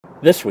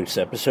This week's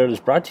episode is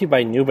brought to you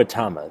by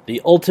Nubatama,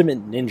 the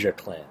ultimate ninja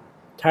clan.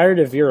 Tired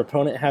of your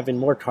opponent having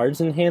more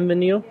cards in hand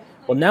than you?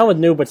 Well, now with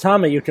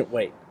Nubatama, you can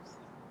wait.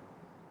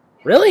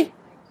 Really?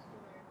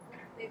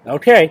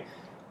 Okay.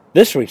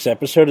 This week's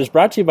episode is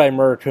brought to you by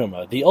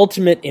Murakumo, the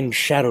ultimate in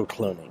shadow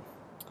cloning.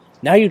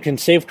 Now you can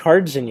save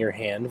cards in your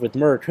hand with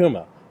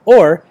Murakumo.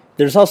 Or,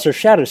 there's also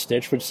Shadow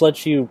Stitch, which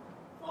lets you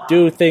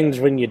do things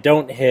when you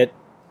don't hit,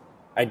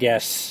 I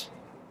guess.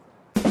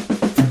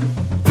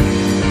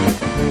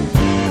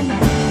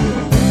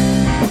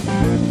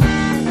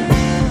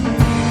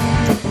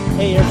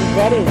 Hey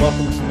everybody, and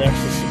welcome to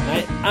Nexus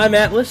Ignite. I'm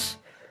Atlas.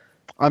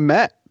 I'm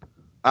Matt.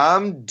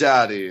 I'm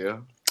Daddy.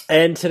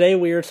 And today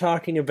we are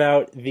talking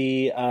about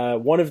the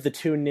one of the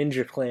two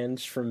ninja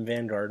clans from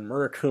Vanguard,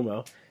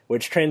 Murakumo,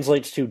 which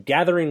translates to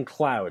Gathering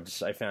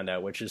Clouds, I found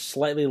out, which is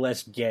slightly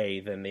less gay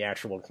than the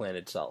actual clan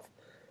itself.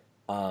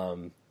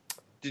 Did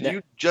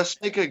you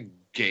just make a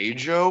gay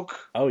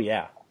joke? Oh,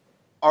 yeah.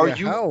 Are Yeah,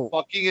 you how?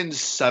 fucking in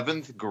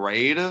 7th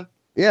grade?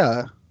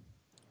 Yeah.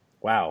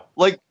 Wow.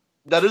 Like,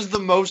 that is the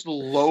most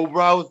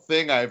lowbrow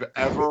thing I've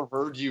ever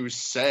heard you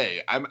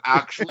say. I'm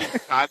actually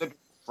kind of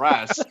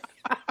impressed.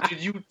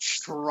 Did you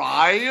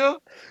try?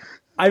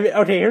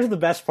 Okay, here's the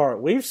best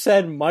part. We've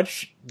said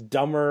much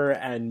dumber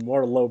and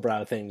more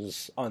lowbrow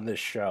things on this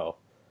show.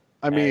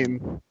 I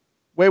mean,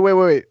 wait.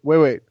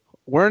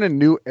 We're in a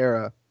new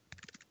era.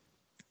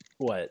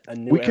 What? A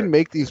new We can era?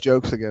 make these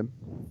jokes again.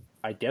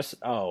 I guess...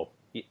 Oh.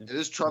 It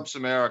is Trump's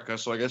America,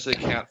 so I guess they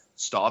can't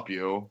stop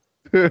you.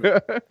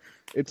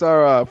 It's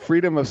our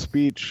freedom of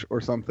speech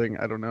or something.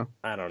 I don't know.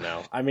 I don't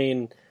know. I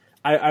mean,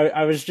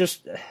 I was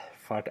just...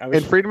 Fuck.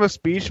 And freedom of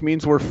speech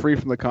means we're free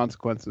from the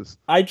consequences.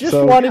 I just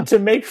So, wanted to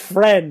make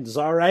friends,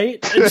 all right?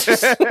 It's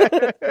just...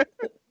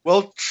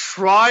 Well,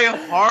 try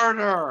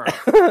harder.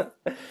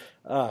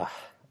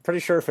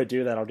 Pretty sure if I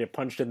do that, I'll get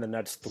punched in the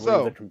nuts through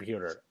So- the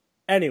computer.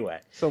 Anyway,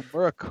 So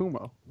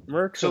Murakumo.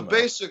 Murakumo. So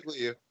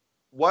basically,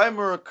 why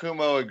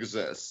Murakumo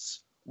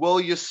exists?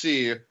 Well, you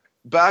see,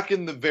 back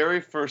in the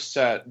very first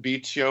set,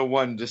 BTO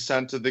 1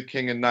 Descent of the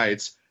King of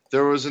Knights,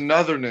 there was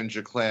another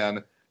ninja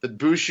clan that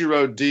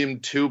Bushiroad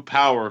deemed too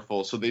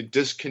powerful, so they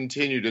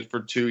discontinued it for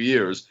 2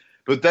 years.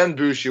 But then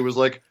Bushi was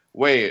like,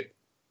 wait,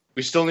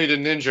 we still need a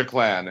ninja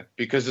clan,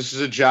 because this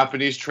is a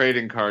Japanese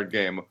trading card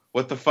game.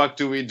 What the fuck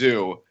do we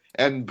do?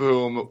 And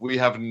boom, we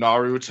have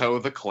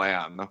Naruto the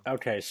clan.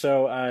 Okay,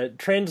 so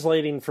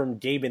translating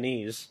from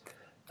Gabanese,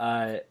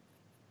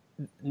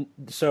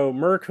 so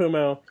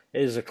Murakumo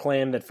is a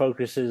clan that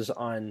focuses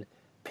on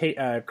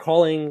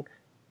calling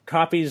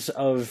copies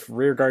of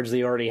rearguards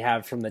they already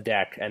have from the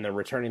deck, and then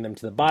returning them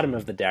to the bottom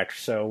of the deck,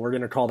 so we're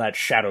going to call that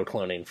shadow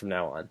cloning from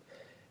now on.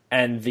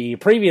 And the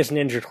previous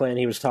ninja clan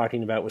he was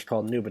talking about was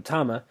called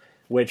Nubatama,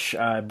 which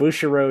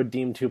Bushiroad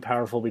deemed too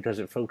powerful because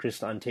it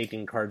focused on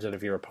taking cards out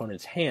of your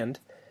opponent's hand,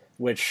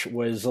 which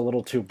was a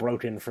little too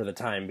broken for the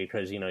time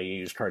because, you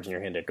use cards in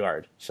your hand at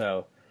guard.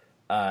 So,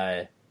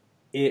 Murakumo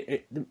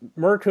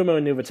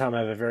and Nubatama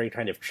have a very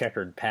kind of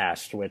checkered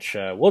past, which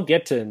we'll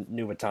get to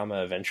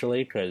Nubatama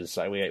eventually, because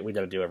we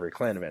got to do every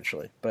clan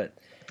eventually. But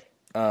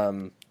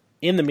in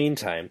the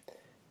meantime,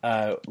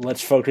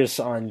 let's focus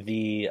on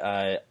the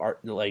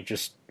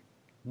just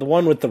the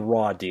one with the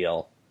raw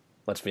deal.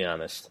 Let's be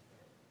honest.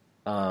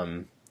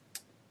 So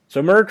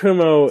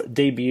Murakumo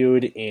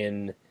debuted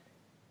in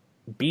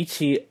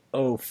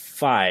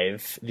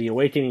BT05, The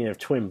Awakening of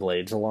Twin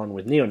Blades, along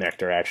with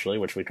Neonectar, actually,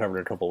 which we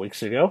covered a couple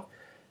weeks ago.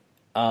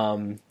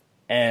 And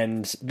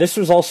this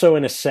was also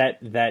in a set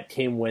that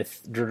came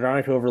with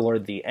Draconic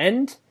Overlord The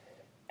End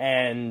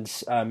and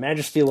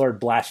Majesty Lord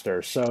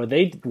Blaster, so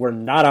they were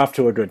not off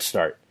to a good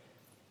start.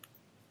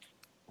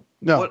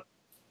 No.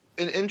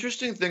 An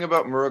interesting thing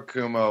about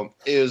Murakumo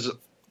is,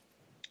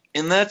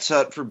 in that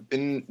set,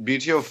 in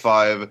BTO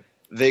 5,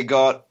 they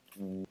got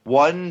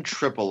one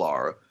triple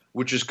R,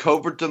 which is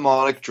Covert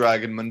Demonic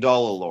Dragon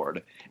Mandala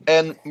Lord.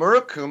 And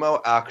Murakumo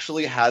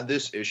actually had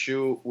this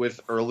issue with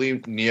early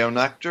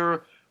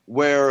Neonectar,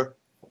 where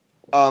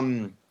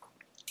Bushiroad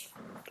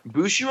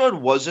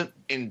wasn't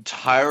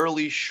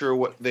entirely sure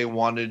what they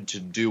wanted to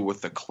do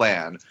with the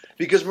clan.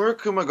 Because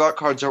Murakumo got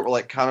cards that were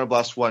like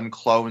Counterblast 1,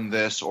 clone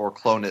this, or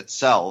clone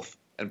itself,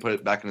 and put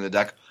it back into the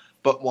deck.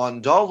 But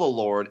Mandala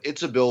Lord,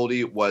 its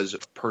ability was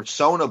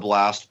Persona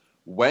Blast.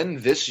 When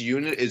this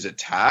unit is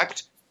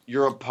attacked,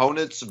 your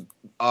opponent's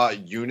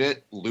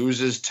unit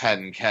loses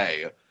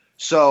 10k.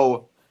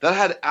 So that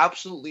had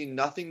absolutely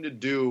nothing to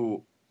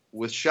do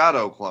with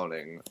shadow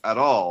cloning at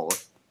all.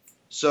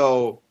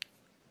 So,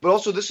 but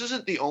also this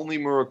isn't the only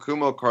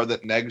Murakumo card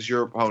that negs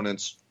your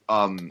opponent's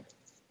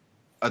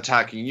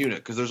attacking unit,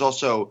 because there's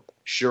also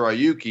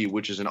Shirayuki,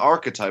 which is an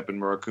archetype in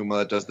Murakumo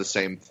that does the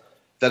same.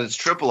 That its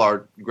triple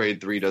R grade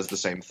 3 does the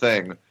same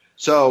thing.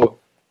 So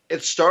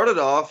it started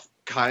off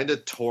kind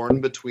of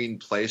torn between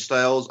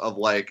playstyles of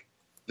like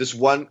this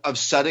one of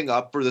setting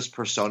up for this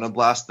Persona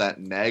Blast that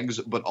negs,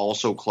 but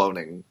also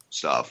cloning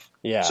stuff.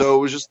 Yeah. So it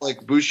was just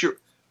like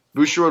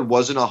Bushiroad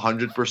wasn't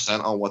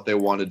 100% on what they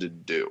wanted to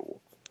do.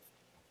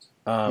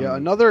 Yeah,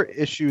 another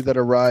issue that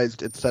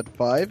arose at set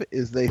 5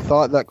 is they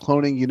thought that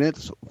cloning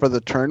units for the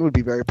turn would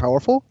be very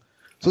powerful.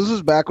 So this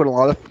is back when a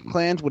lot of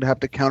clans would have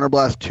to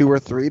counterblast 2 or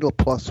 3 to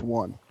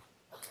 +1.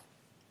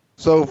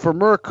 So for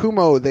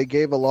Murakumo, they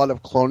gave a lot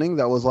of cloning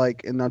that was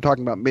like, and I'm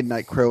talking about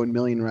Midnight Crow and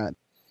Million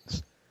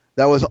Rats,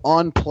 that was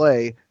on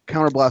play,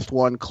 counterblast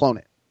 1, clone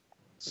it.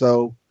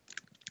 So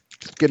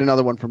get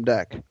another one from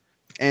deck.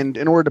 And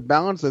in order to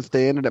balance this,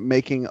 they ended up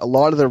making a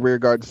lot of their rear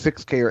guards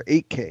 6K or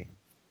 8K.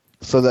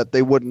 So that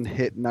they wouldn't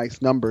hit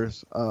nice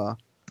numbers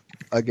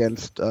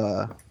against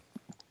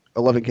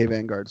 11K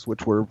Vanguards,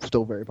 which were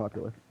still very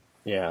popular.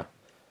 Yeah.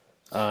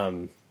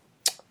 And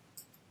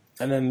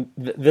then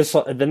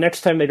the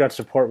next time they got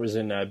support was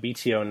in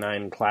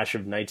BT09 Clash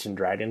of Knights and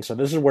Dragons. So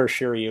this is where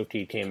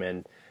Shirayuki came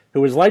in,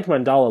 who was like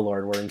Mandala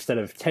Lord, where instead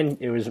of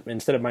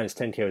minus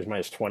 10K, it was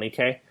minus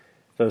 20K.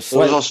 So It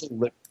was also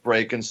Lip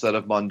Break instead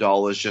of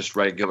Mandala's just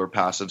regular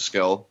passive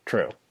skill.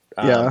 True.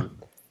 Yeah.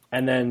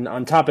 And then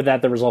on top of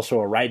that, there was also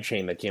a ride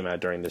chain that came out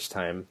during this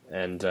time,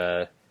 and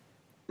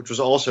which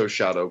was also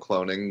shadow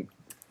cloning.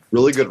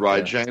 Really good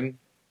ride chain.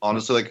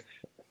 Honestly, like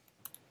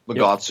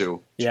Magatsu.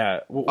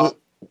 Yeah,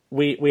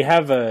 we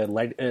have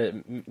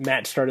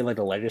Matt started like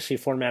a legacy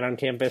format on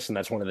campus, and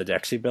that's one of the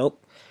decks he built.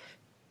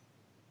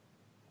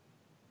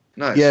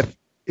 Nice. Yeah,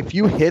 if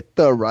you hit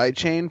the ride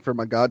chain for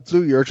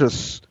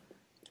Magatsu,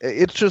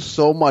 it's just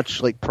so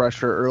much like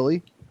pressure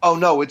early. Oh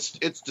no, it's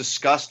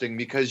disgusting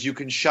because you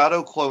can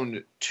shadow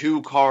clone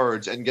 2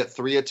 cards and get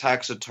 3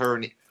 attacks a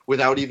turn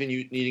without even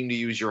needing to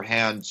use your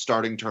hand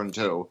starting turn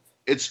 2.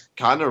 It's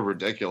kind of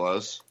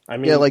ridiculous. I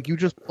mean, yeah, like you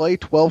just play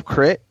 12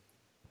 crit,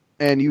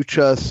 and you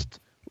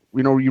just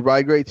you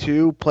ride grade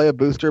 2, play a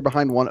booster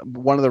behind one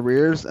of the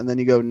rears, and then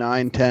you go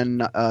 9,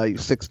 10,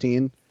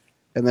 16,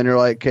 and then you're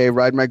like, okay,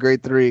 ride my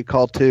grade 3,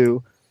 call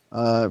 2,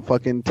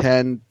 fucking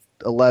 10,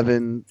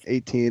 11,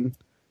 18,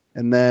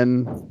 and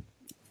then.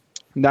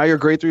 Now your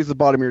grade 3 is the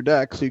bottom of your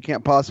deck, so you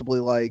can't possibly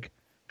like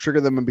trigger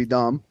them and be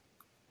dumb.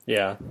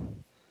 Yeah.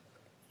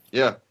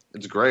 Yeah,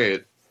 it's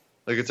great.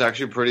 Like it's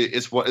actually pretty.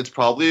 It's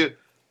probably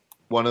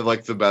one of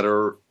like the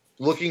better.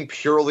 Looking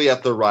purely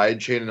at the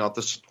ride chain and not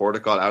the support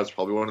it got out, it's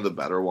probably one of the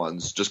better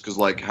ones. Just because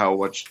like how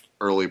much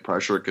early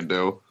pressure it could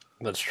do.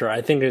 That's true.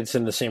 I think it's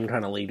in the same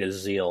kind of league as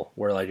Zeal,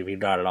 where like if you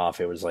got it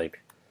off, it was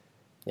like,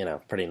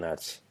 pretty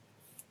nuts.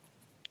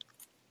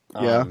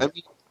 Yeah. I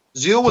mean,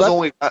 Zeal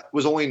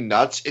was only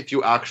nuts if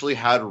you actually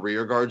had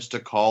rear guards to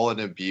call and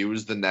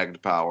abuse the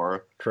negged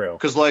power. True.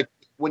 Because like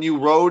when you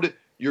rode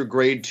your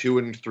grade 2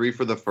 and 3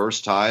 for the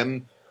first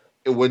time,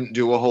 it wouldn't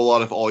do a whole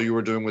lot if all you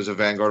were doing was a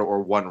Vanguard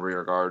or 1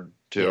 rear guard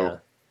too. Yeah.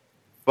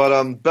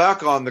 But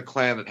back on the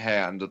clan at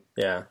hand.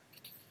 Yeah.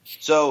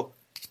 So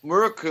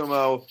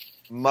Murakumo,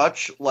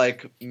 much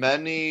like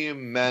many,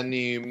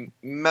 many,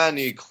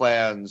 many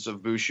clans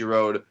of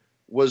Bushiroad,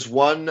 was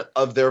one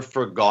of their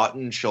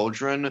forgotten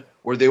children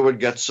where they would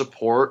get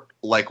support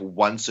like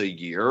once a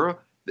year.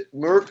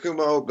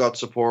 Murakumo got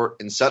support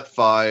in set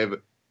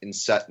 5, in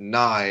set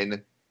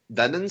 9,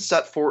 then in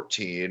set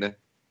 14,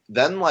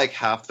 then like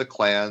half the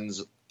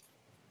clans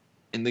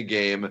in the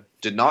game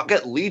did not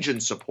get Legion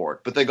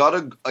support, but they got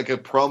a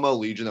promo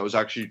Legion that was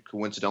actually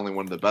coincidentally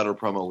one of the better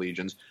promo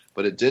Legions,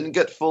 but it didn't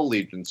get full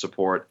Legion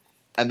support,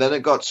 and then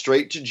it got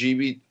straight to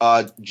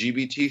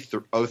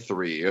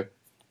GBT03.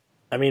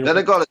 I mean, then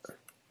it got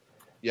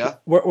yeah.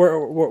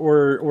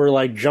 We're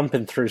like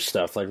jumping through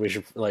stuff. Like we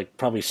should like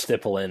probably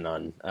stipple in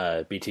on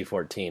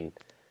BT14.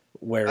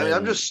 Where I mean,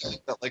 I'm just saying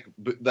that like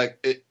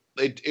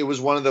it was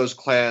one of those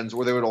clans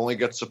where they would only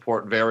get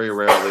support very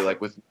rarely,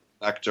 like with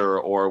Nectar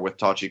or with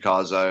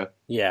Tachikaze.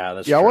 Yeah,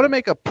 that's true. I want to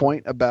make a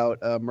point about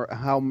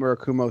how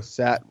Murakumo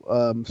sat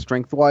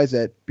strength-wise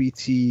at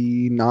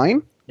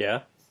BT9.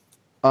 Yeah.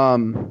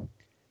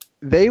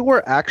 They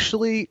were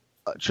actually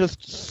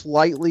just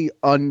slightly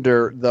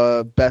under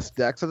the best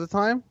decks at the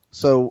time.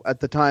 So at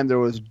the time there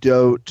was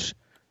Dote,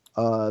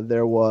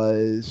 there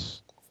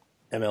was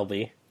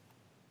MLB,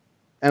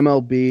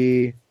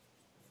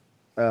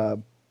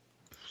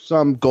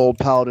 some Gold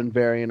Paladin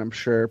variant, I'm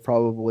sure,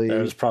 probably. There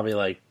was probably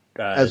like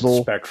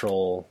Ezel.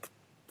 Spectral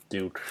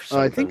Duke.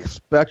 I think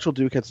Spectral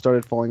Duke had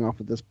started falling off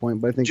at this point,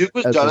 but I think Duke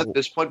was done at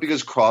this point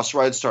because Cross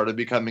Ride started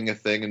becoming a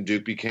thing, and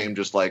Duke became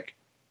just like,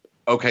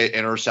 okay,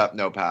 intercept,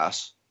 no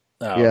pass.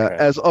 Oh, yeah,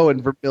 okay.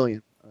 And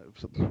Vermilion.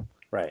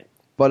 Right.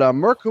 But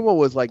Murakumo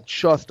was like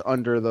just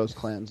under those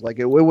clans. Like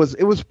it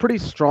was pretty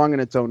strong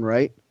in its own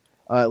right,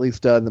 at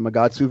least the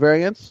Magatsu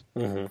variants.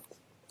 Mm-hmm.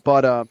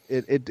 But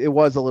it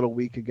was a little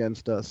weak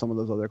against some of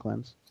those other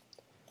clans.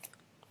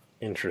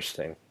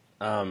 Interesting.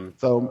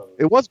 So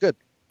it was good.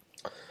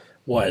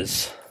 We'll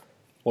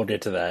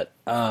get to that.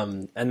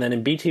 And then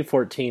in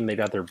BT14 they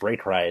got their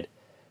Break Ride,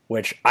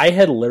 which I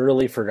had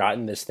literally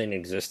forgotten this thing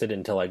existed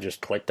until I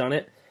just clicked on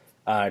it.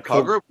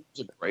 Kagura was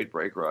a great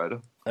Break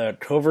Ride.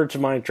 Covert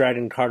Demonic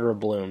Dragon Kagura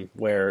Bloom,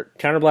 where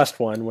Counterblast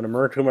 1, when a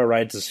Murakumo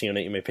rides this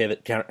unit, you may pay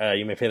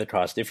the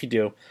cost. If you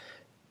do,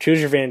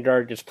 choose your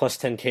Vanguard, gets plus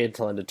 10k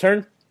until end of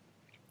turn,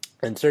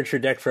 and search your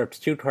deck for up to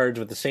 2 cards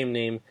with the same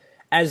name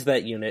as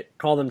that unit,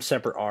 call them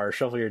separate R,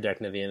 shuffle your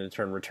deck at the end of the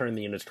turn, return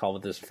the unit's call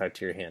with this effect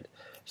to your hand.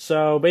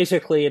 So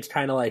basically, it's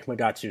kind of like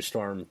Magatsu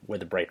Storm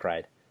with a Break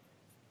Ride.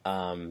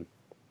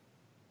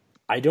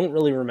 I don't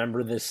really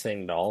remember this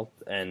thing at all,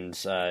 and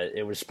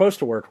it was supposed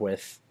to work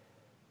with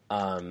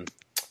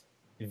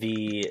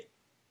the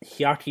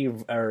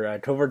Hyaki, or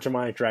Covert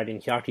Demonic Dragon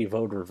Hyaki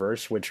Vode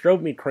Reverse, which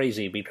drove me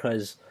crazy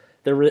because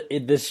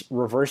this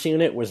reverse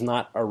unit was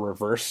not a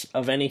reverse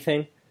of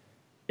anything.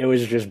 It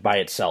was just by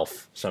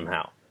itself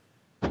somehow.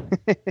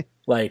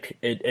 Like,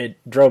 it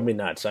drove me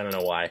nuts. I don't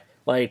know why.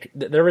 Like,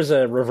 there was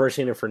a reverse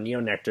unit for Neo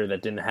Nectar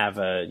that didn't have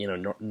a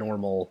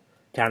normal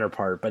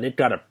counterpart, but it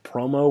got a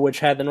promo which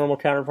had the normal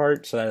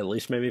counterpart, so that at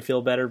least made me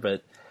feel better.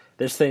 But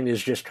this thing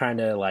is just kind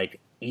of like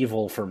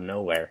evil from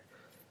nowhere.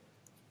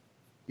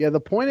 Yeah, the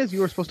point is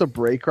you were supposed to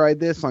break ride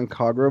this on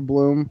Kagura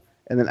Bloom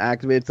and then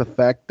activate its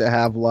effect to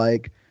have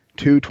like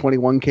 2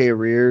 21k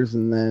rears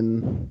and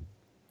then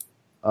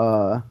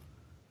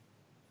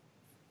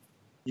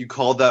You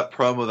called that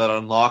promo that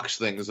unlocks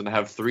things and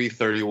have 3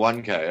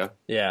 31k.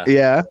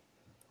 Yeah.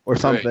 Or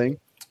something.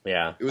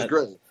 Yeah. It was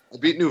great. I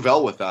beat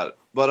Nouvelle with that.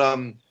 But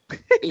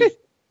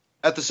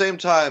at the same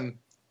time,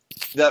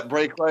 that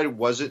break ride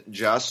wasn't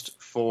just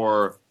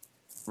for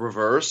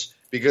reverse,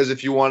 because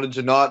if you wanted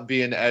to not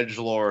be an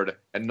edgelord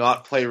and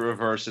not play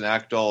reverse and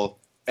act all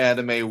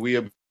anime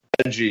weeb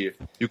edgy,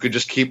 you could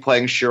just keep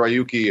playing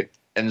Shirayuki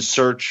and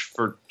search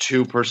for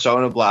 2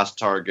 Persona Blast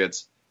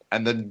targets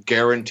and then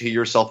guarantee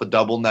yourself a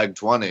double neg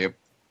 20.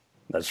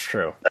 That's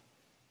true.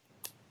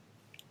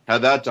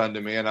 Had that done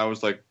to me, and I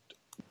was like,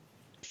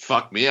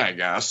 fuck me, I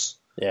guess.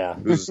 Yeah.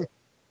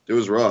 It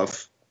was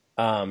rough.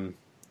 But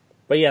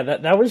yeah,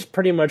 that was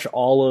pretty much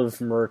all of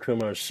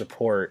Murakumo's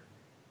support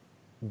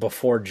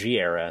before G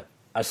era,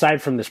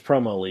 aside from this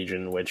promo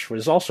Legion, which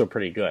was also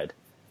pretty good.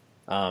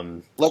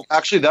 Like,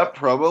 actually, that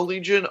promo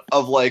Legion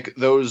of, like,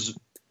 those...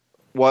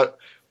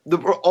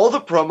 all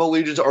the promo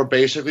Legions are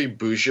basically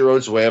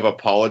Bushiroad's way of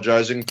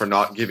apologizing for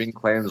not giving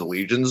clans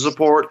Legion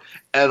support,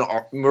 and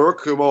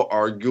Murakumo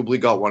arguably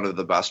got one of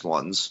the best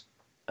ones.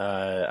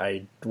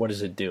 What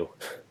does it do?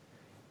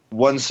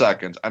 1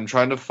 second. I'm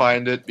trying to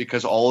find it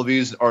because all of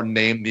these are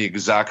named the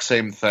exact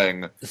same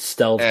thing.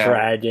 Stealth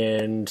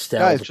Dragon,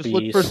 Stealth Guys, just Beast.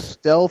 look for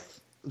stealth.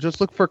 Just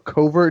look for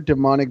Covert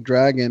Demonic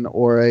Dragon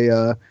or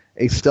a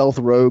stealth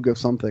rogue of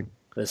something.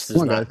 This does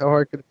Come on, not. guys, how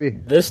hard could it be?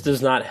 This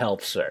does not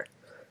help, sir.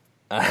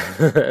 What's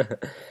the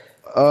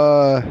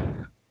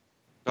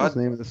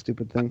name of the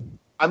stupid thing?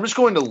 I'm just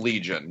going to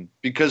Legion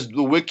because the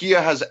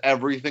Wikia has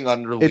everything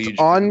under Legion.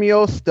 It's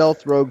Onmyo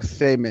Stealth Rogue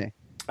Seimei.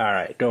 All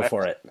right, go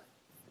for it.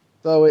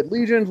 So it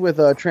legions with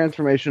a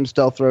transformation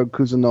stealth rogue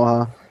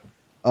Kuzunoha.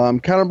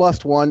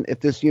 Counterblast 1.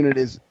 If this unit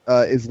is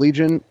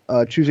Legion,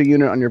 choose a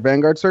unit on your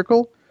Vanguard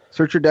circle.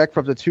 Search your deck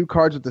for up to 2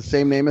 cards with the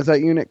same name as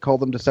that unit. Call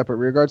them to separate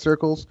rearguard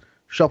circles.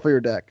 Shuffle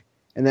your deck,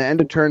 and then end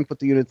of turn, put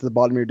the unit to the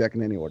bottom of your deck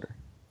in any order.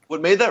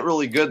 What made that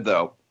really good,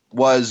 though,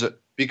 was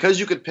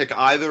because you could pick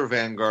either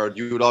Vanguard,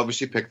 you would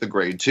obviously pick the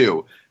Grade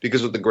 2.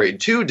 Because what the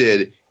Grade 2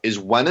 did is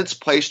when it's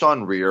placed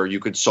on rear, you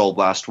could Soul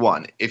Blast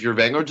 1. If your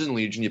Vanguard's in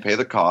Legion, you pay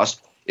the cost.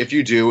 If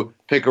you do,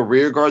 pick a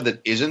rear guard that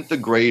isn't the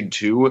Grade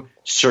 2,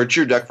 search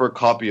your deck for a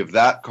copy of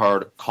that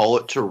card, call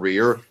it to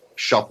rear,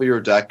 shuffle your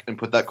deck, and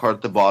put that card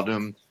at the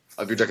bottom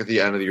of your deck at the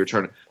end of your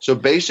turn. So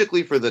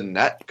basically, for the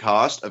net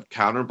cost of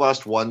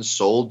Counterblast 1,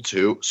 Soul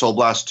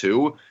Blast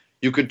 2,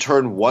 you could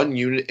turn 1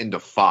 unit into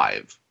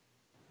 5.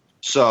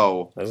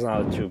 So That's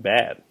not too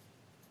bad.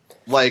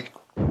 like,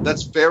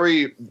 that's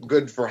very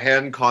good for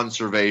hand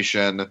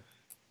conservation,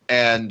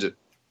 and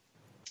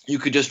you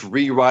could just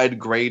re-ride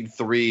Grade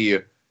 3,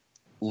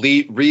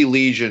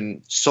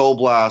 re-Legion, Soul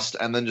Blast,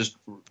 and then just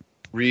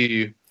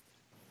re-Legion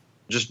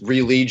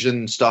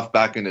stuff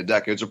back in the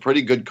deck. It was a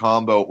pretty good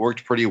combo. It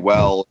worked pretty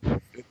well.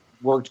 It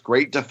worked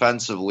great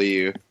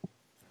defensively.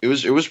 It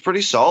was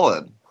pretty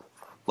solid.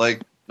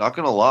 Like, not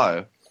gonna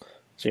lie.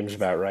 Seems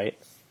about right.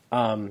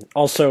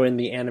 Also in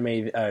the anime,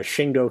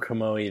 Shingo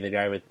Kamoi, the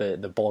guy with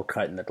the bowl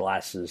cut and the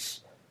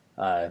glasses,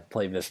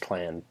 played this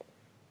clan,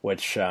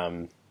 which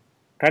kind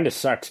of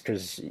sucks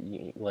because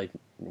like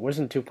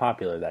wasn't too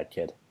popular, that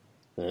kid.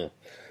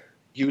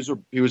 He was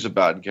a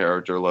bad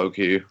character, low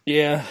key.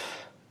 Yeah,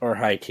 or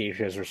high key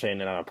because we're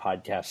saying it on a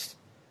podcast.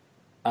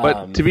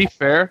 But to be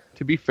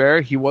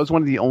fair, he was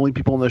one of the only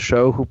people in the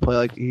show who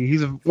play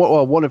he's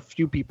one of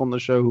few people in the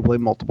show who play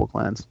multiple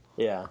clans.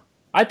 Yeah,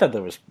 I thought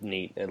that was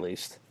neat, at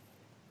least.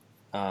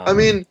 I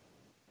mean,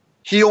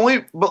 he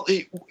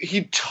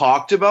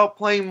talked about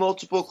playing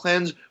multiple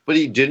clans, but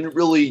he didn't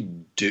really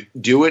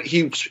do it.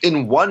 He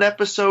in one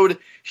episode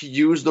he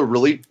used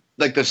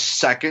the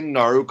second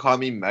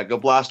Narukami Mega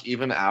Blast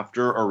even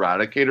after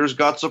Eradicators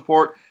got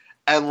support,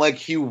 and like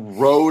he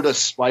rode a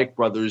Spike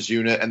Brothers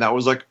unit, and that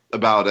was like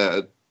about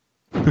it.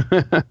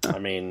 I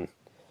mean,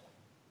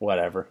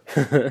 whatever.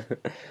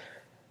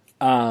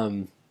 At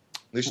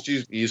least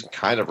he's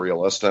kind of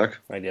realistic.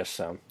 I guess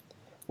so.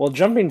 Well,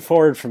 jumping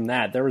forward from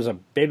that, there was a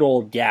big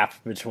old gap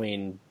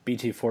between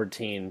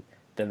BT-14,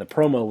 then the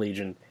Promo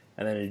Legion,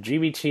 and then a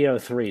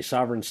GBT-03,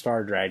 Sovereign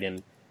Star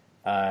Dragon,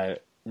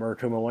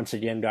 Murukuma once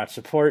again got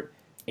support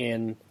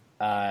in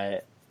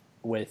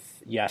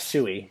with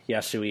Yasui,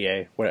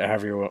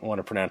 however you want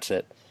to pronounce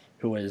it,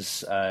 who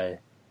was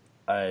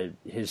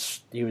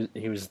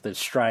he was the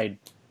stride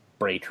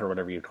break or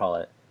whatever you call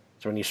it.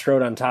 So when you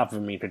strode on top of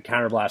him, you could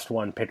counterblast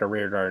one, pick a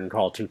rear guard, and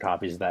call 2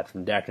 copies of that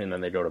from deck, and then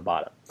they go to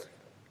bottom.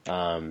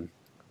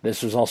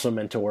 This was also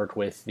meant to work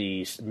with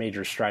the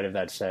major stride of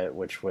that set,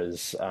 which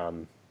was,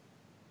 oh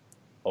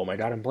my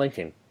god, I'm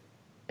blanking.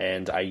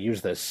 And I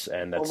use this,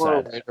 and that's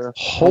sad.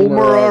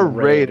 Homura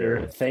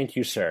Raider. Thank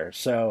you, sir.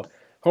 So,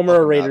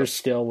 Homura Raider's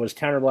skill was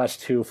counterblast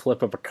 2,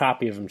 flip up a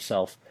copy of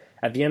himself.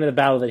 At the end of the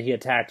battle that he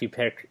attacked, you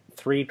pick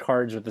 3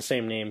 cards with the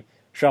same name,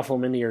 shuffle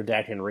them into your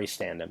deck, and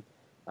restand him.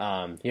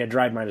 He had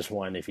drive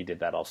 -1 if he did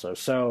that also.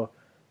 So,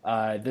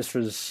 this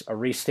was a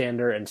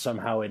restander, and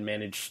somehow it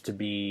managed to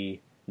be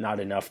not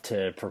enough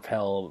to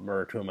propel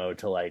Murakumo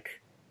to,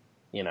 like,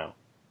 you know,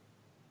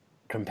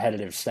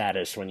 competitive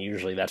status, when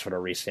usually that's what a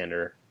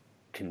restander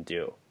can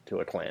do to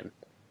a clan.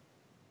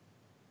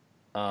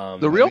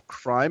 The real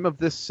crime of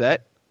this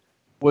set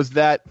was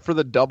that for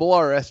the double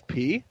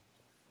RSP,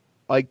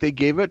 like, they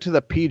gave it to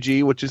the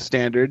PG, which is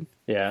standard,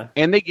 yeah,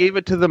 and they gave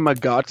it to the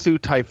Magatsu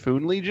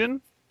Typhoon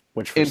Legion,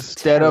 which was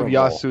instead terrible.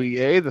 of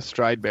Yasuie, the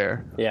Stride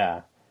Bear.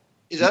 Yeah.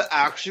 Is that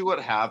actually what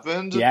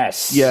happened?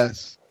 Yes.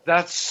 Yes.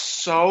 That's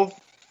so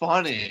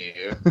funny.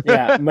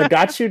 Yeah,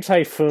 Magatsu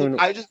Typhoon.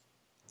 I just,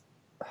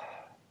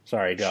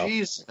 Sorry, go.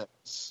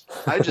 Jesus.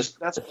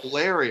 That's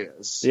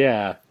hilarious.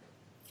 Yeah.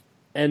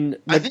 And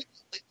I think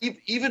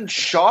even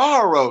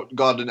Shahara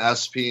got an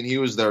SP and he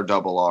was their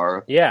double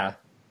R. yeah.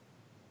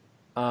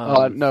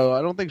 No,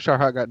 I don't think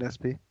Sharha got an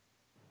SP.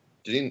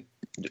 Did he,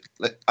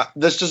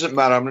 this doesn't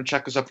matter. I'm going to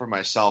check this up for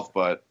myself,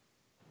 but...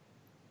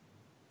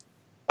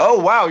 Oh,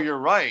 wow, you're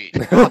right.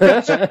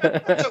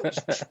 That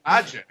was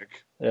tragic.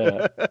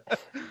 Yeah.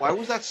 Why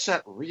was that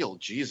set real?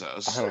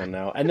 Jesus. I don't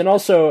know. And then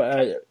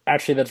also,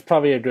 actually, that's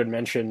probably a good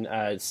mention.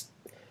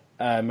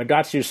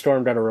 Magatsu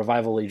Storm got a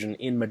Revival Legion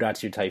in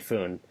Magatsu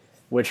Typhoon,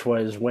 which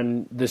was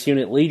when this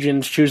unit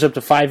legions, choose up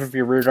to 5 of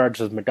your rear guards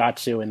with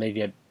Magatsu, and they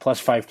get plus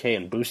 5k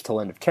and boost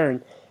till end of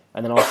turn.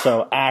 And then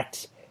also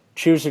act,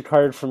 choose a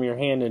card from your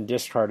hand and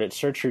discard it.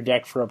 Search your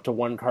deck for up to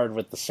 1 card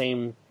with the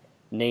same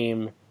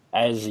name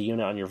as a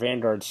unit on your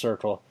Vanguard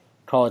circle.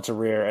 Call it to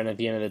rear, and at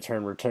the end of the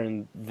turn,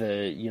 return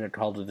the unit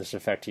called to this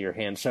effect to your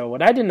hand. So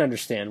what I didn't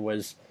understand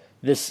was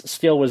this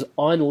skill was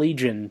on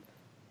Legion,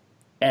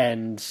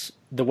 and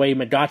the way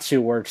Magatsu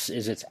works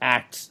is it's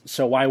act,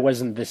 so why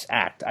wasn't this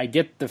act? I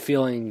get the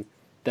feeling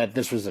that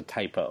this was a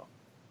typo.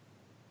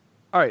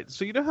 Alright,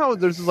 so you know how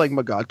there's this, like,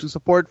 Magatsu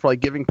support for, like,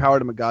 giving power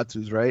to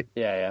Magatsus, right?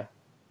 Yeah.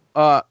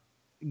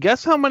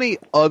 Guess how many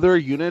other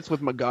units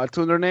with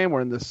Magatsu in their name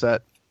were in this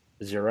set?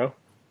 0?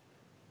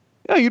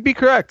 Yeah, you'd be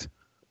correct.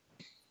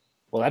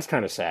 Well, that's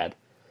kind of sad.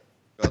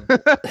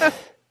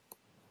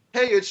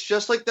 Hey, it's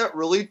just like that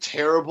really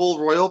terrible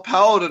Royal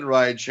Paladin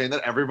ride chain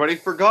that everybody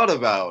forgot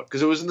about,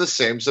 because it was in the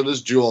same set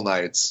as Jewel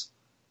Knights.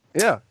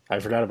 Yeah. I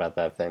forgot about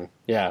that thing.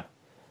 Yeah.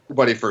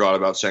 Everybody forgot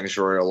about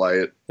Sanctuary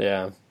Light.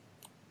 Yeah.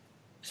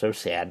 So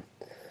sad.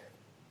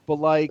 But,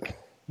 like,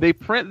 they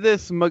print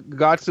this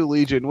Magatsu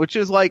Legion, which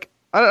is, like,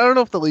 I don't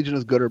know if the Legion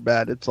is good or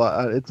bad. It's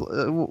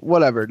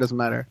whatever. It doesn't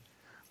matter.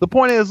 The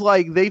point is,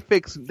 like,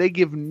 they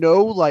give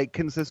no, like,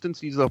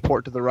 consistency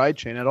support to the ride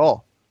chain at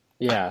all.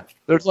 Yeah.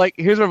 There's, like,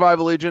 here's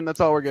Revival Legion. That's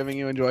all we're giving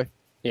you. Enjoy.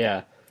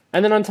 Yeah.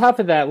 And then on top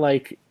of that,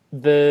 like,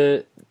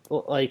 I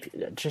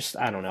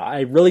don't know.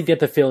 I really get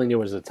the feeling it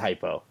was a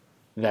typo.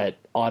 That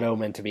auto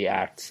meant to be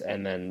act,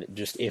 and then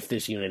just if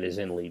this unit is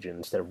in Legion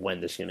instead of when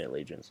this unit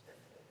Legions.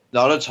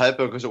 Not a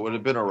typo, because it would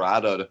have been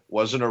errata. It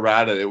wasn't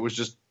errata.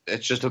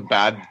 It's just a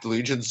bad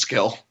Legion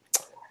skill.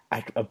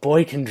 A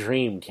boy can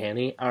dream, can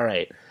he? All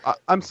right.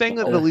 I'm saying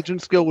that the Legion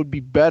skill would be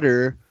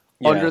better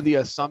under the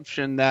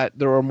assumption that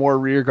there are more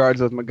rear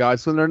guards with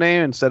Magatsu in their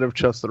name instead of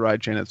just the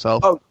ride chain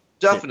itself. Oh,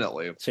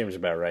 definitely. Yeah, seems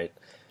about right.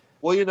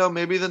 Well,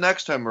 maybe the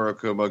next time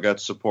Murakumo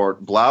gets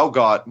support, Blau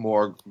got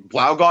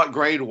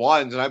grade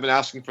 1s, and I've been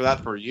asking for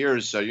that for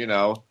years, so,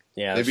 Yeah.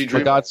 maybe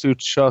Magatsu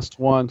just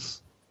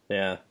once.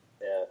 Yeah.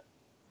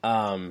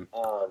 On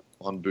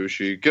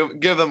Bushi. Give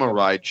them a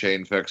ride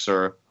chain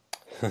fixer.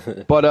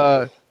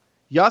 But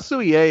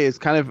Yasuie is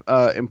kind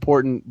of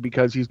important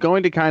because he's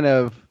going to kind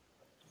of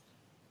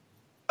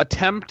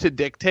attempt to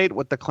dictate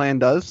what the clan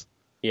does.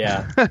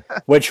 Yeah.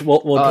 Which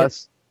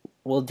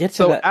we'll get to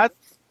so that.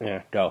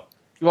 Yeah, go.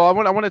 Well, I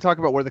want to talk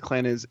about where the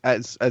clan is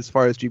as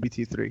far as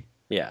GBT3.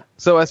 Yeah.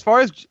 So as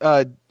far as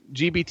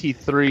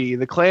GBT3,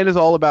 the clan is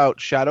all about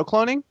shadow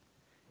cloning,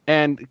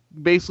 and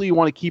basically you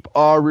want to keep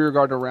our rear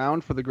guard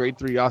around for the grade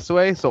 3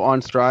 Yasue. So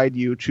on stride,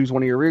 you choose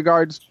one of your rear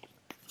guards,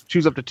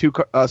 choose up to 2,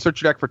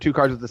 search your deck for 2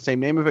 cards with the same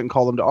name of it, and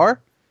call them to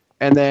R.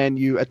 And then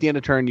at the end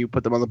of turn, you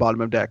put them on the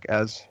bottom of deck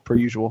as per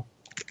usual.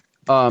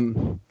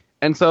 And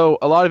so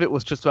a lot of it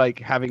was just like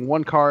having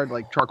one card,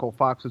 like Charcoal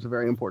Fox was a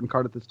very important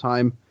card at this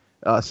time.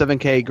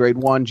 7K, grade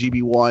 1,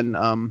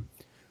 GB1.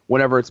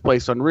 Whenever it's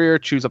placed on rear,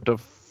 choose up to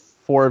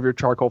 4 of your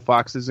Charcoal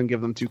Foxes and give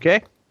them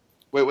 2K.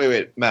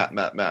 Wait.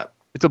 Matt.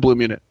 It's a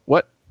Bloom unit.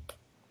 What?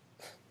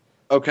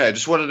 Okay,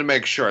 just wanted to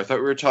make sure. I thought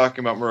we were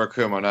talking about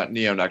Murakumo, not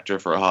Neo Nectar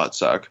for a hot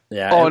sec.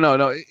 Yeah. Oh,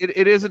 no.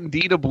 It is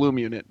indeed a Bloom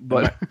unit,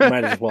 but...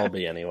 might as well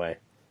be anyway.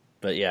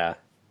 But yeah.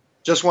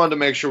 Just wanted to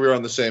make sure we were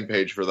on the same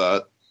page for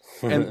that.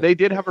 And they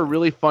did have a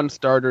really fun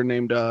starter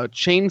named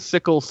Chain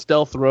Sickle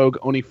Stealth Rogue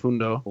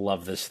Onifundo,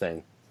 Love this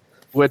thing.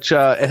 which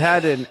it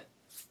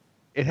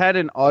had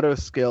an auto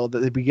skill that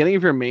at the beginning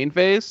of your main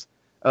phase,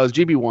 it was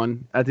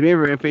GB1. At the beginning of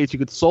your main phase, you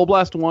could Soul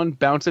Blast one,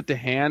 bounce it to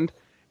hand,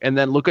 and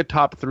then look at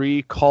top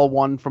 3, call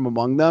one from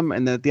among them,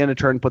 and then at the end of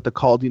turn, put the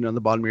called unit on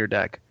the bottom of your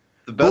deck.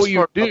 The best what you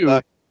part do,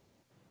 about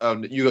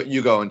that,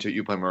 you go into it.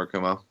 You play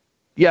Murakumo.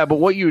 yeah, but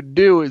what you would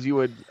do is you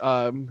would be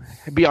on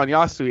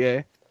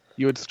Yasuye,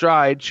 you would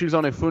stride, choose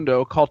on a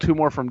Fundo, call 2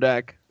 more from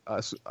deck.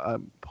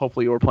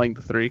 Hopefully you were playing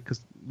the 3,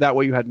 because that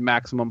way you had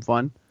maximum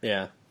fun.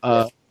 Yeah.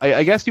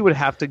 I guess you would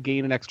have to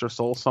gain an extra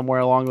soul somewhere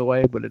along the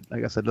way, but I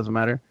guess it doesn't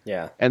matter.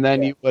 Yeah. And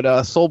then you would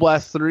Soul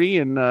Blast 3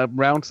 and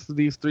rounce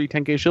these 3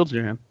 10k shields in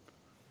your hand.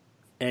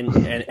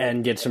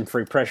 And get some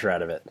free pressure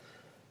out of it.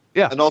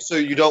 Yeah. And also,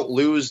 you don't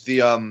lose the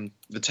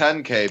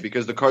 10k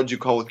because the cards you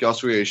call with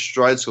Yasue's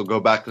Stride Skill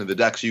go back into the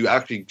deck, so you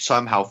actually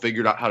somehow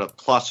figured out how to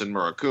plus in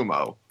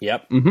Murakumo.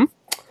 Yep. Mm-hmm.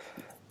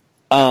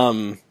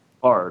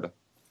 Hard.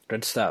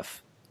 Good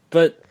stuff.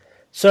 But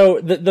so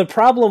the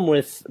problem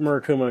with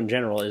Murakumo in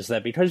general is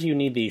that because you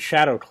need these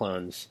shadow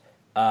clones,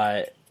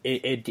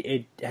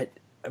 it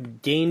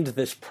gained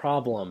this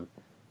problem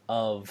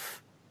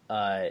of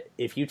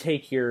if you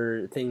take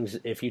your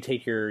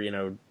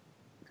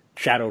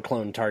shadow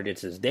clone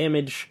targets as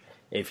damage,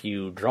 if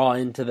you draw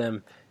into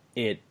them,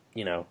 it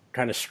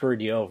kind of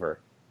screwed you over.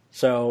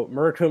 So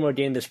Murakumo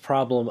gained this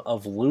problem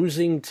of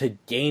losing to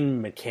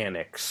gain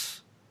mechanics.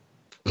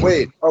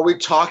 Wait, are we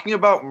talking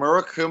about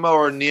Murakumo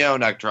or Neo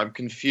Nectar? I'm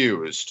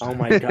confused. Oh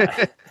my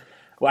god.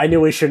 Well, I knew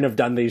we shouldn't have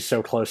done these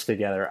so close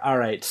together. All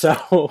right,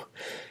 so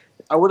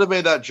I would have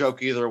made that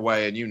joke either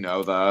way, and you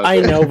know that.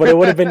 I know, but it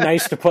would have been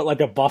nice to put like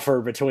a buffer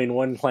between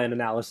one clan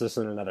analysis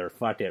and another.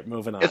 Fuck it,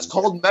 moving on. It's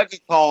called Mega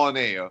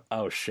Colony.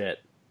 Oh shit.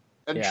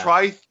 And Yeah.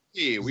 try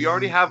 3. We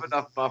already have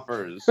enough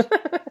buffers.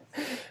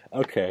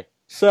 Okay.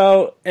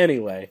 So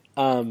anyway,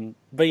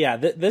 but yeah,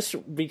 this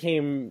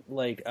became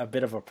like a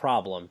bit of a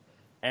problem.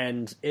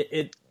 And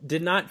it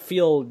did not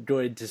feel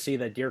good to see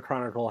that Gear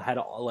Chronicle had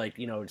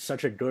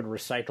such a good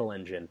recycle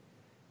engine,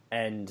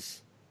 and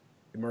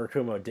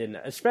Murakumo didn't.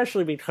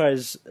 Especially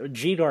because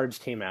G Guards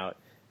came out,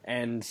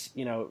 and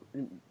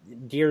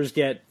Gears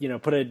get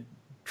put a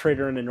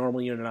trigger in a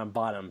normal unit on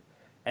bottom,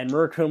 and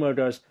Murakumo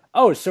goes,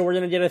 "Oh, so we're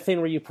gonna get a thing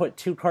where you put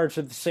 2 cards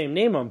with the same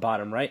name on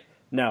bottom, right?"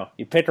 No,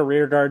 you pick a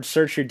rear guard,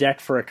 search your deck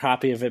for a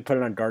copy of it, put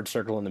it on guard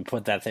circle, and then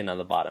put that thing on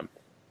the bottom.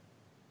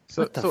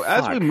 So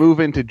as we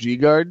move into G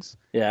Guards,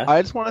 Yeah. I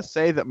just want to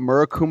say that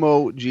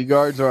Murakumo G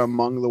Guards are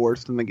among the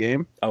worst in the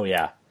game. Oh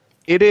yeah.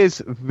 It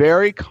is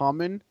very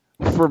common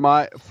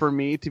for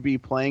me to be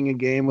playing a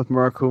game with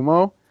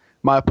Murakumo.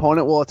 My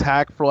opponent will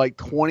attack for like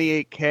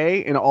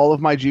 28k, and all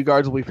of my G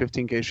Guards will be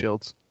 15k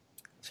shields.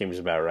 Seems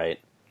about right.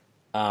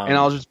 And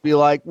I'll just be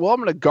like, well, I'm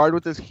going to guard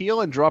with this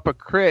heal and drop a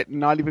crit and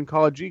not even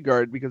call a G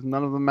Guard because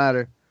none of them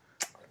matter.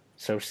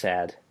 So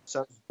sad.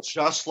 So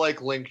just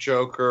like Link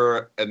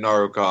Joker and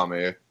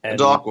Narukami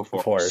and Aqua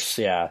Aquaforce. Force,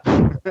 yeah.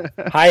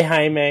 Hi,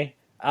 Jaime.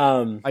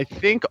 I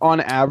think on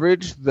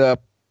average, the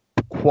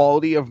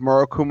quality of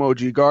Murakumo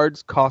G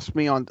Guards cost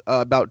me on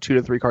about 2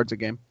 to 3 cards a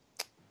game.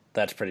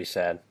 That's pretty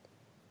sad.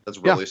 That's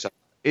really sad.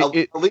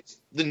 At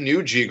least the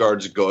new G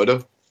Guard's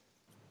good.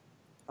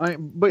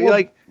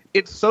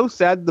 It's so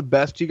sad the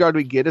best G Guard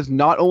we get is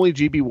not only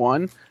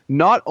GB1,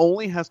 not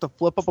only has to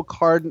flip up a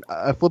card,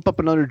 flip up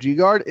another G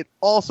Guard, it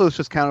also is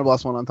just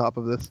Counterblast 1 on top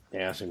of this.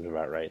 Yeah, seems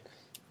about right.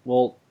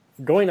 Well,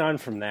 going on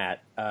from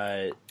that,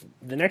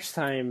 the next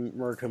time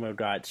Murakumo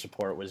got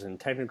support was in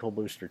Technical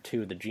Booster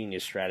 2, the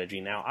Genius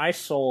Strategy. Now, I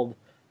sold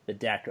the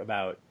deck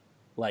about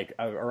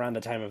around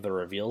the time of the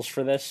reveals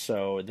for this,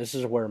 so this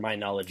is where my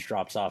knowledge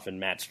drops off and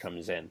Matt's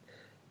comes in.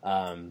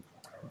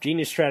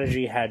 Genius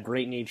Strategy had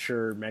Great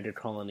Nature, Mega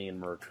Colony,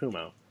 and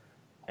Murakumo.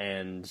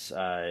 And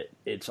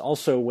it's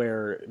also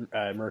where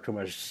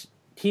Murakumo's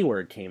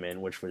keyword came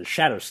in, which was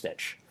Shadow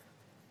Stitch.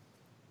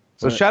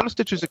 So Shadow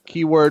Stitch is a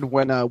keyword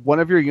when one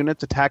of your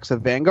units attacks a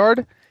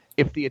Vanguard.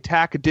 If the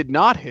attack did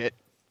not hit,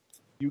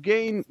 you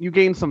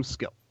gain some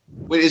skill.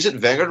 Wait, is it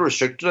Vanguard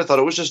restricted? I thought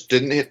it was just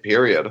didn't hit,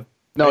 period.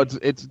 No,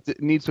 it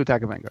needs to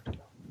attack a Vanguard.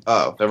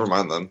 Oh, never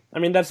mind then. I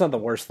mean, that's not the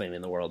worst thing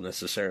in the world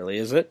necessarily,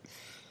 is it?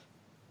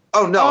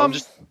 Oh no,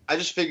 I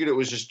just figured it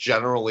was just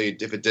generally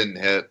if it didn't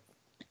hit.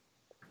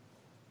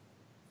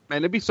 Man,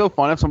 it'd be so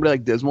fun if somebody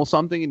like Dismal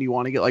something and you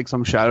want to get like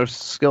some shadow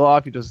skill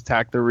off, you just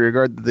attack the rear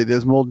guard that they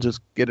Dismal,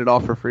 just get it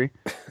off for free.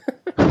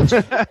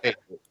 That'd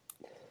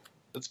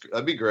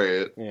be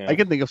great. Yeah. I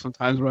can think of some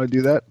times when I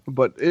do that,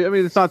 but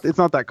it's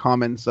not that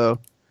common, so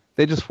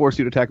they just force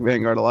you to attack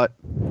Vanguard a lot.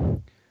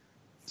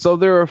 So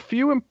there are a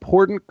few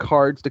important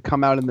cards to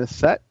come out in this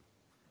set.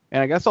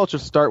 And I guess I'll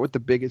just start with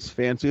the biggest,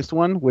 fanciest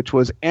one, which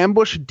was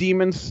Ambush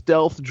Demon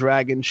Stealth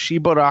Dragon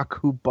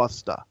Shibaraku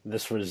Busta.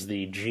 This was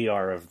the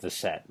GR of the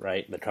set,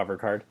 right? The cover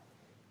card?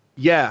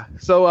 Yeah,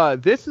 so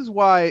this is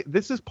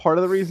part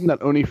of the reason that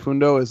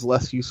Onifundo is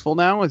less useful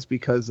now is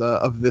because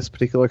of this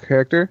particular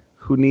character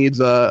who needs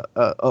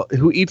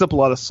who eats up a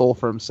lot of soul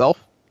for himself,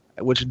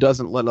 which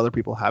doesn't let other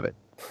people have it.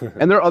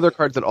 And there are other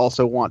cards that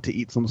also want to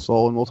eat some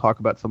soul, and we'll talk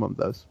about some of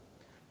those.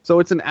 So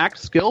it's an act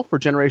skill for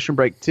Generation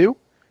Break 2.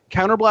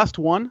 Counterblast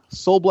 1,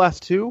 Soul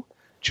Blast 2,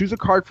 choose a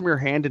card from your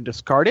hand and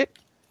discard it.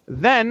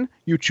 Then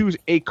you choose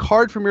a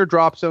card from your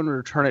drop zone and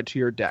return it to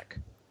your deck.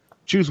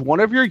 Choose one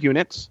of your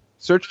units,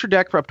 search your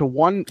deck for up to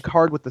one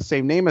card with the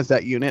same name as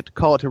that unit,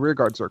 call it to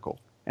rearguard circle,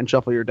 and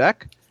shuffle your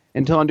deck.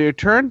 Until end of your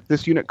turn,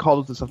 this unit called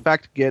with this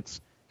effect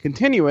gets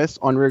continuous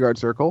on rearguard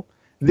circle.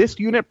 This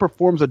unit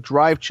performs a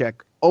drive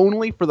check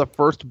only for the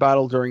first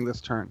battle during this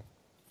turn.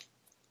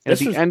 And at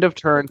the end of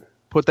turn,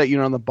 put that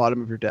unit on the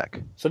bottom of your deck.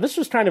 So this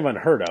was kind of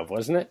unheard of,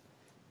 wasn't it?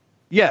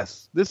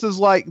 Yes. This is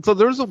like... So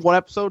there was one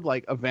episode,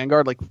 like, of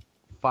Vanguard, like,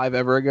 5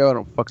 ever ago. I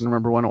don't fucking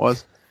remember when it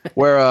was.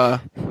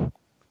 Where,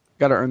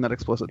 gotta earn that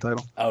explicit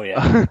title. Oh,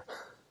 yeah.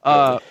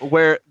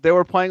 Where they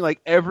were playing, like,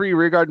 every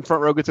rearguard in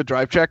front row gets a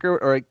drive checker,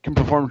 or it can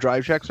perform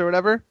drive checks or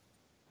whatever.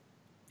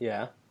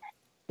 Yeah.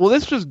 Well,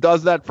 this just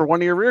does that for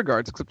one of your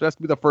rearguards, except it has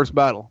to be the first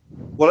battle.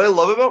 What I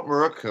love about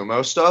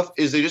Murakumo stuff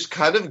is they just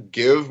kind of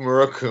give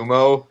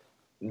Murakumo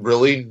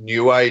really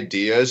new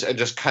ideas and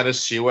just kind of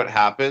see what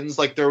happens.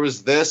 Like, there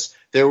was this,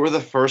 they were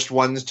the first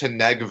ones to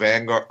neg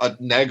Vanguard,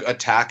 neg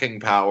attacking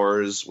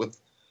powers with...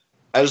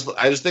 I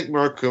just think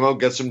Murakumo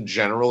gets some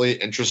generally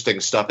interesting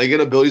stuff. They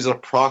get abilities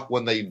that proc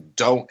when they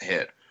don't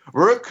hit.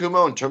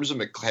 Murakumo, in terms of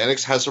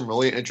mechanics, has some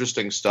really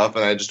interesting stuff,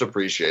 and I just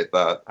appreciate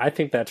that. I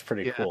think that's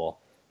pretty cool.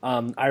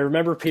 I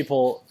remember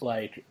people,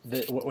 like,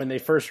 when they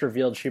first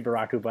revealed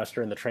Shibaraku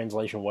Buster and the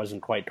translation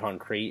wasn't quite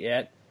concrete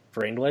yet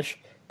for English,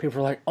 people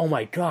were like, oh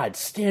my god,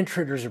 stand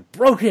triggers are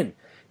broken!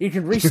 You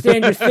can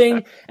restand your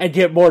thing and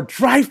get more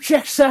drive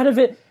checks out of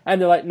it! And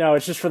they're like, no,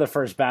 it's just for the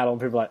first battle, and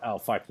people are like, oh,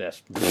 fuck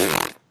this.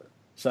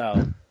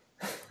 So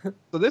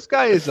this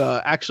guy is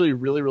actually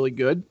really, really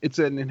good. It's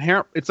an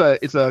inherent... It's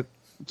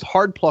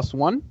hard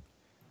 +1,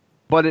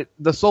 but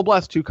the Soul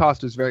Blast 2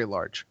 cost is very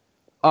large.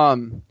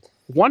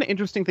 One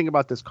interesting thing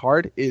about this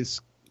card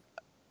is,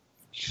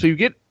 so you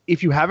get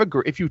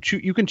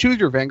you can choose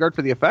your Vanguard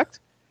for the effect.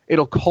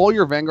 It'll call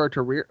your Vanguard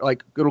to rear,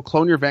 like it'll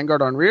clone your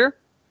Vanguard on rear,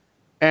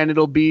 and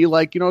it'll be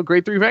like a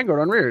grade 3 Vanguard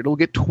on rear. It'll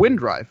get Twin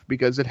Drive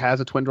because it has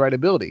a Twin Drive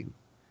ability,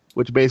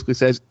 which basically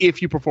says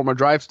if you perform a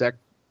drive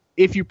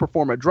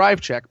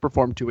check,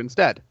 perform 2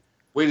 instead.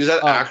 Wait, is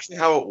that actually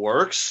how it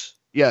works?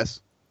 Yes.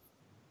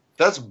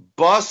 That's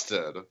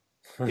busted.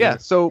 Yeah.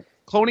 So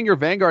cloning your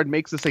Vanguard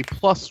makes this a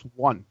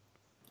 +1.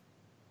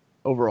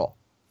 Overall,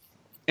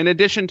 in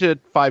addition to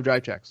 5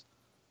 drive checks.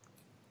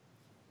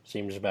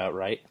 Seems about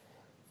right.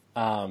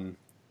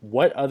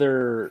 What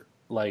other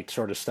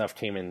sort of stuff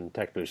came in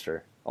Tech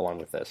Booster along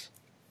with this?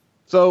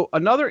 So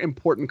another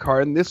important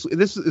card, and this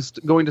is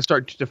going to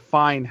start to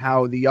define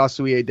how the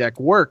Yasue deck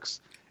works,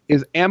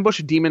 is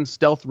Ambush Demon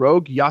Stealth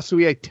Rogue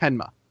Yasue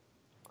Tenma.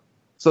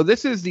 So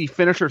this is the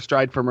finisher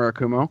stride for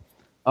Murakumo.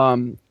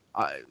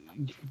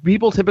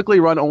 People typically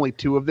run only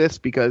 2 of this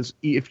because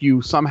if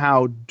you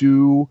somehow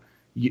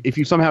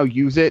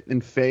use it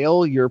and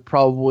fail, you're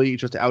probably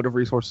just out of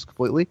resources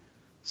completely.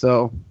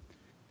 So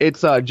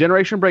it's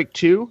Generation Break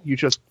 2. You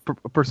just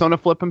Persona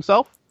Flip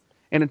himself,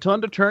 and until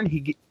end of turn,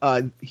 he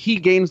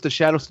gains the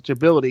Shadow Stitch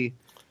ability,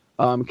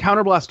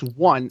 Counterblast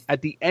 1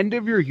 at the end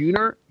of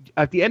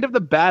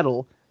the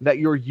battle that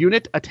your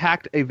unit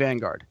attacked a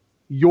Vanguard.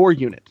 Your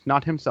unit,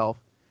 not himself.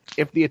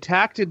 If the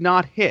attack did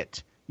not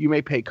hit, you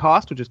may pay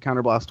cost, which is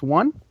Counterblast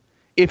 1.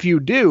 If you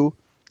do,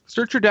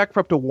 search your deck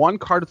for up to one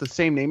card with the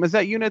same name as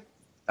that unit,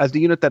 as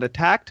the unit that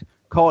attacked,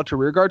 call it to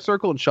rearguard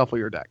circle, and shuffle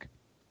your deck.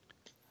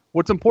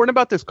 What's important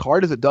about this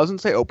card is it doesn't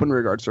say open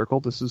rearguard circle.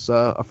 This is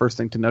a first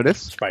thing to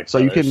notice. So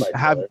you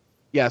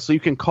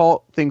can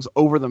call things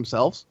over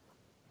themselves.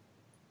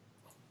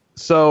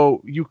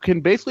 So you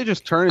can basically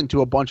just turn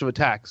into a bunch of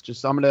attacks.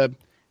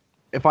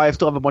 If I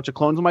still have a bunch of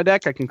clones in my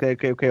deck, I can say,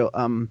 okay,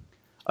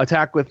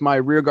 attack with my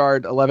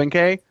rearguard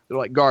 11k. They're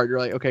like, guard. You're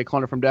like, okay,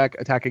 clone it from deck,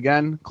 attack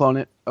again, clone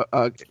it,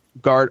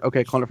 guard,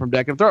 okay, clone it from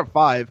deck. If they're at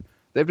 5,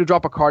 they have to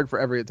drop a card for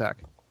every attack.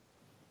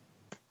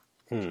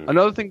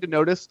 Another thing to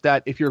notice,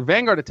 that if your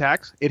Vanguard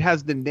attacks, it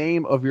has the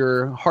name of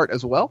your heart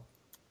as well.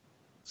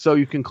 So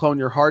you can clone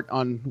your heart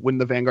on when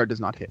the Vanguard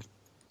does not hit.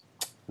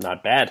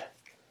 Not bad.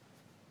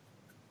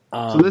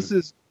 So this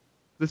is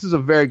a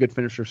very good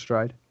finisher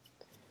stride.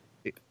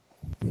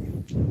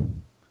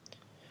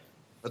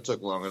 That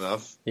took long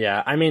enough.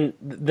 Yeah, I mean,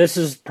 this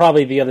is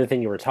probably the other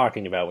thing you were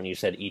talking about when you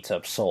said eats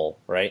up soul,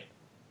 right?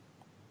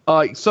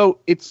 So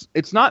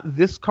it's not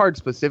this card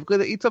specifically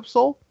that eats up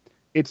soul.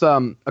 It's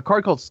a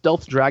card called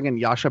Stealth Dragon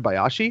Yasha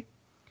Bayashi,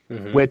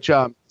 which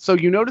so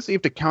you notice you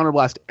have to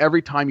counterblast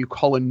every time you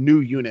call a new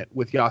unit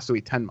with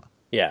Yasue Tenma.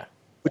 Yeah.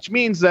 Which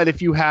means that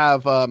if you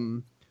have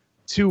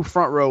 2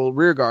 front row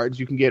rear guards,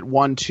 you can get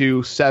 1,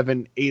 2,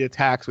 7, 8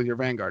 attacks with your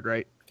Vanguard,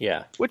 right?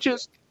 Yeah. Which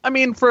is, I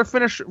mean, for a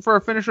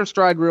finisher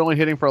stride, we're only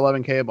hitting for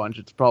 11k a bunch.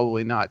 It's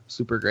probably not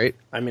super great.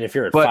 I mean, if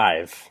you're at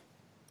 5.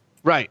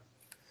 Right.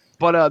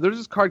 But there's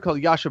this card called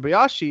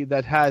Yashabayashi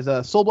that has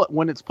a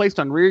when it's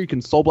placed on rear, you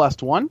can Soul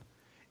Blast 1.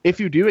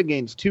 If you do, it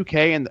gains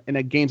 2k and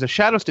it gains a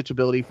Shadow Stitch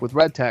ability with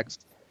red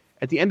text.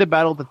 At the end of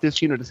battle that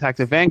this unit attacks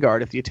a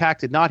Vanguard, if the attack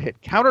did not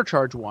hit,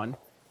 countercharge 1,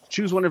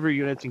 choose one of your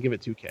units and give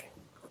it 2k.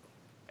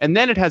 And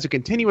then it has a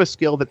continuous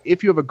skill that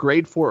if you have a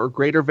grade 4 or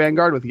greater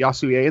Vanguard with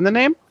Yasue in the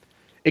name,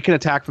 it can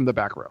attack from the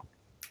back row.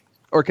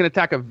 Or it can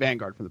attack a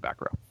Vanguard from the back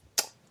row.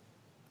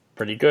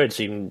 Pretty good.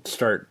 So you can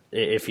start,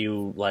 if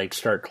you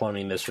start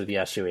cloning this with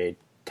Yasue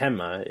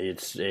Tenma, you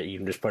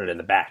can just put it in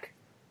the back,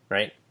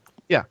 right?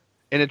 Yeah,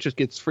 and it just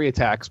gets free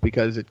attacks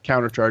because it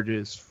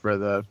countercharges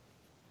for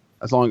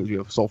as long as you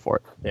have soul for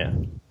it. Yeah,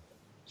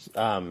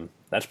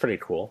 that's pretty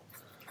cool.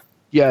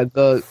 Yeah,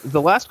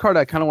 the last card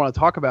I kind of want to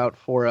talk about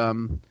for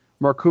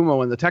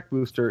Murakumo and the tech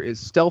booster is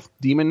Stealth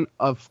Demon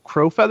of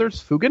Crow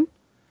Feathers, Fugen.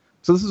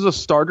 So this is a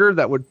starter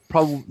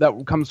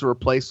that comes to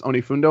replace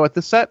Onifundo at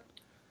this set.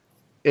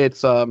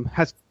 It's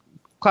has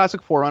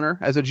classic Forerunner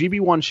as a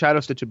GB1 Shadow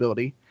Stitch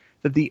ability.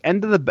 At the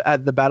end of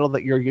the battle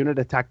that your unit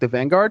attacked the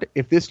Vanguard,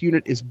 if this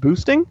unit is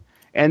boosting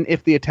and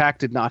if the attack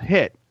did not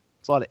hit,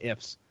 it's a lot of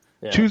ifs.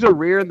 Yeah. Choose a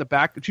rear in the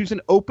back. Choose an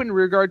open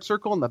rearguard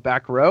circle in the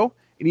back row,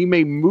 and you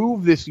may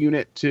move this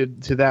unit to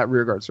that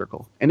rearguard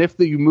circle. And if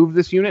you move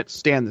this unit,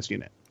 stand this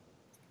unit.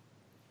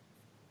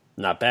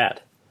 Not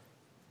bad.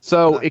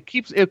 So it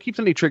keeps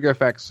any trigger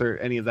effects or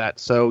any of that.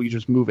 So you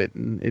just move it,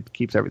 and it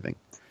keeps everything.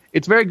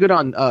 It's very good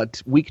on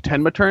weak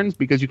Tenma turns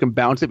because you can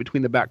bounce it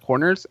between the back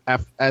corners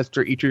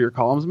after each of your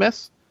columns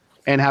miss,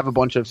 and have a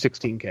bunch of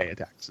 16k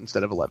attacks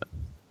instead of 11.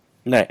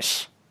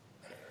 Nice.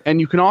 And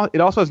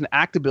it also has an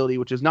act ability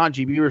which is not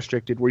GB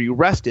restricted, where you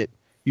rest it,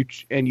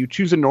 and you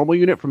choose a normal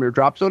unit from your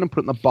drop zone and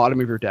put it in the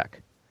bottom of your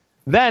deck.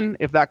 Then,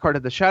 if that card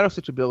had the Shadow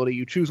Stitch ability,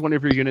 you choose one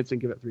of your units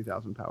and give it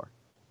 3,000 power.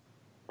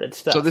 Good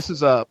stuff. So this is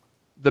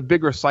the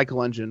big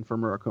recycle engine for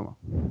Murakumo.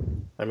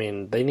 I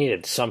mean, they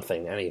needed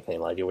something, anything.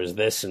 Like, it was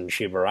this and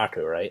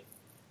Shibaraku, right?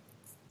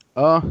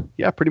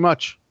 Yeah, pretty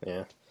much.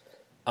 Yeah.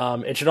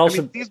 It should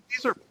also... I mean,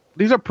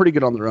 these are pretty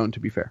good on their own, to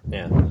be fair.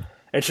 Yeah.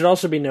 It should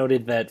also be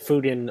noted that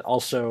Fugen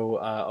also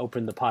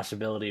opened the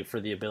possibility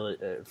for the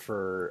ability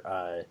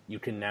you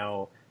can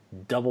now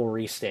double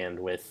restand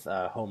with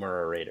Homer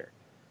or Raider.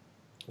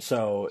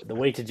 So the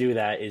way to do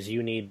that is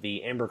you need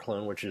the Amber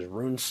Clone, which is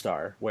Rune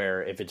Star,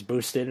 where if it's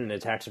boosted and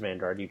attacks a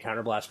Vanguard, you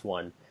counterblast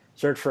 1,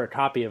 search for a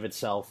copy of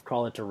itself,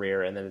 call it to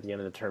rear, and then at the end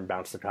of the turn,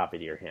 bounce the copy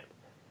to your hand.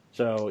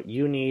 So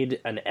you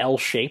need an L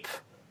shape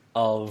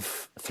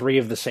of 3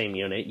 of the same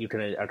unit. You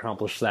can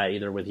accomplish that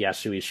either with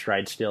Yasui's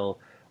Stride Skill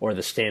or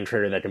the Stand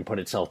Trader that can put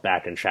itself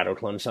back and Shadow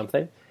Clone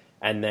something.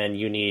 And then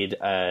you need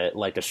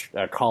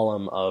a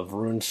column of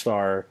Rune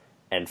Star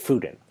and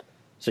Fugen.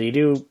 So you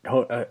do,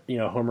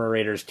 Homer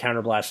Raider's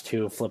Counterblast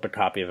 2, flip a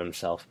copy of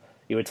himself.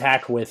 You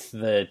attack with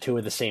the 2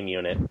 of the same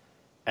unit,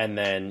 and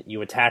then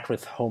you attack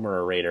with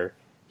Homer Raider.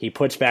 He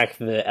puts back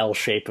the L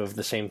shape of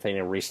the same thing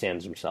and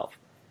restands himself.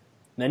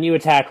 Then you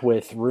attack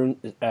with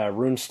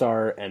Rune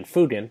Star and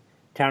Fugen,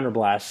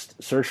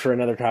 Counterblast, search for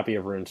another copy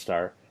of Rune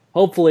Star.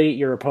 Hopefully,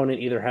 your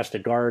opponent either has to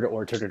guard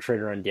or took a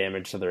trigger on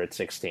damage, so they're at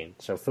 16.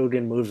 So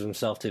Fugen moves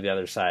himself to the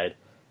other side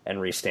and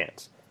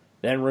restands.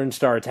 Then Rune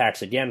Star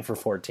attacks again for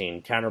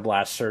 14.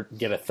 Counterblast,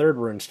 get a third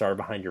Rune Star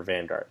behind your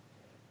Vanguard.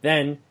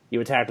 Then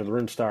you attack with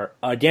Rune Star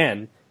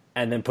again,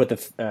 and then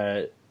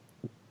attack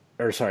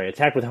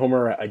with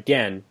Homer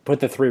again, put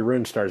the 3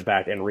 Rune Stars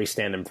back, and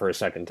restand him for a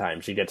second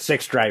time. So you get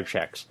 6 drive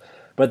checks.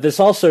 But this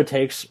also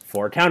takes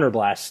 4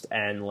 Counterblast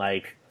and,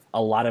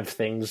 a lot of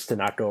things to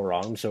not go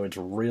wrong, so it's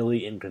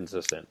really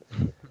inconsistent.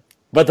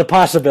 But the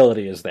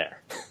possibility is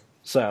there.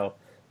 So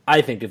I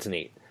think it's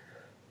neat.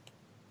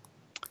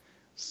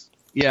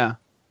 Yeah.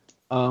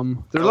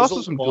 There's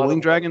also some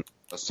Dueling Dragon...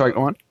 Sorry,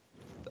 go on.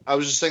 I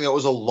was just saying that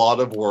was a lot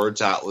of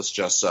words Atlas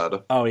just said.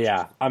 Oh,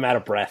 yeah. I'm out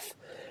of breath.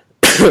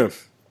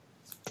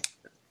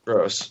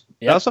 Gross.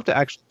 They also have to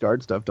actually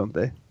guard stuff, don't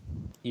they?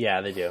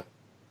 Yeah, they do.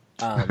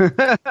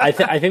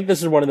 I think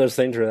this is one of those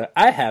things where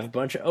I have a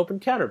bunch of open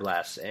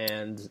counterblasts,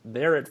 and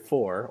they're at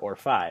 4 or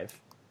 5.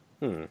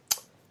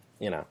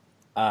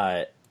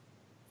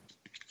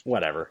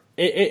 Whatever.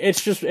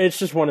 It's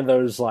just one of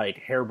those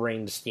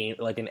harebrained scheme,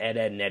 like an Ed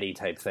and Eddie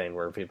type thing,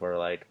 where people are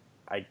like,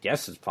 I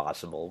guess it's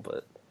possible,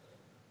 but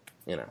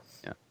Yeah.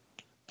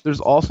 There's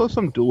also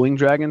some Dueling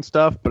Dragon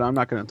stuff, but I'm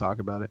not going to talk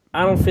about it.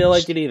 I don't feel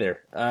like it either.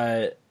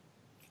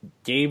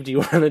 Gabe, do you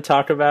want to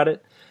talk about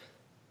it?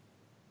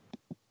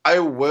 I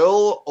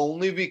will,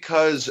 only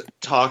because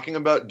talking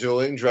about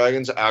Dueling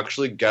Dragons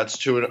actually gets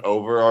to an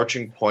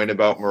overarching point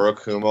about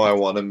Murakumo I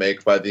want to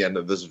make by the end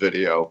of this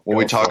video, when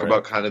we talk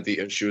about kind of the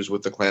issues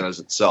with the clan as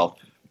itself.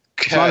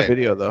 It's not a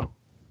video, though.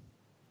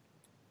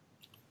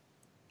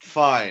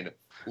 Fine.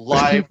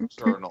 Live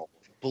journal.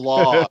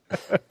 Blog.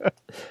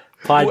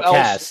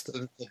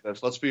 Podcast.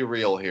 Let's be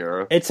real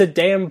here. It's a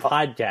damn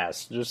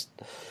podcast. Just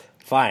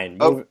fine.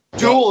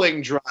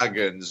 Dueling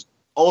Dragons,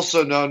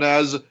 also known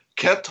as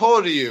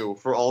Ketoryu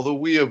for all the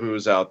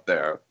weeaboos out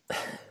there.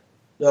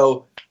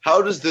 So,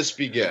 how does this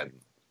begin?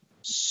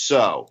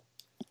 So,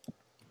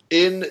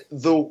 In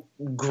the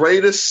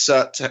greatest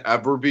set to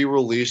ever be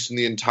released in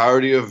the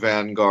entirety of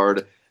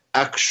Vanguard,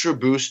 Extra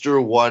Booster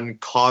 1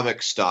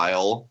 comic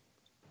style,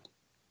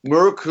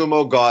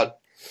 Murakumo got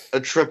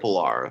a triple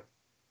R.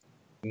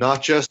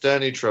 Not just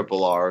any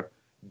triple R.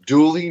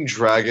 Dueling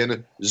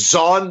Dragon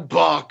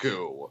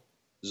Zanbaku.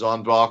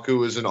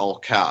 Zanbaku is in all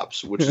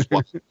caps, which is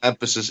why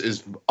emphasis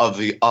is of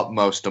the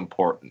utmost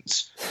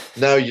importance.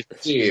 Now you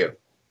see, it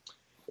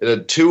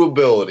had two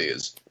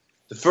abilities.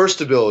 The first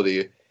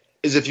ability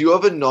is if you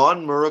have a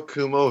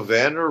non-Murakumo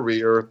Van or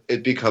Rear,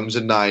 it becomes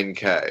a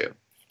 9K.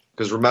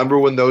 Because remember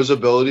when those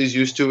abilities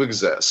used to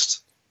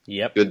exist?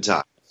 Yep. Good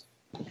times.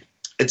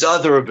 Its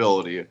other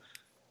ability,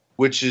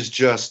 which is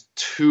just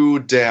too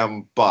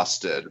damn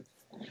busted.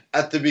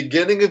 At the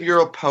beginning of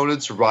your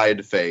opponent's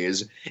ride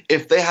phase,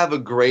 if they have a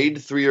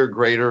grade 3 or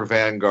greater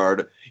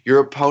Vanguard, your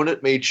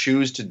opponent may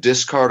choose to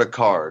discard a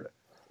card.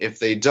 If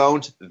they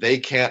don't, they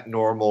can't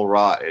normal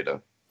ride.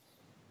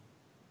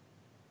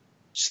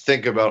 Just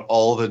think about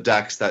all the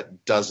decks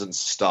that doesn't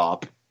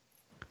stop.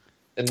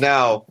 And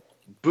now,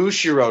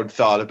 Bushiroad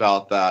thought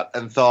about that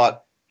and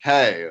thought,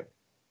 hey,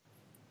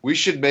 we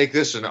should make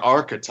this an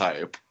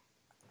archetype.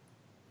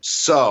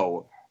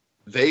 So,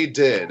 they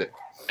did,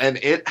 and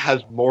it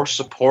has more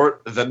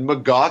support than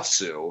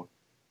Magatsu.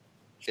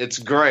 It's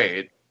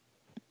great.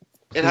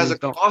 It has a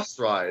cross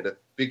ride,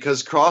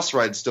 because cross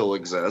rides still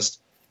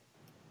exist.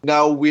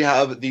 Now we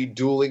have the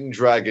Dueling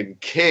Dragon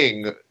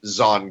King,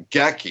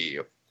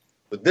 Zongeki.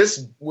 What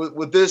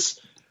this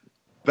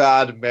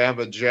bad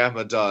Mama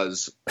Jamma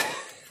does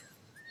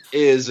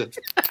is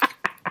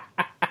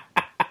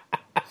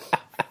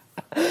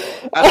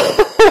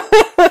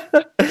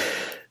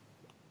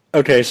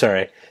okay,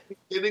 sorry. At the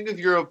beginning of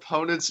your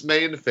opponent's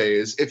main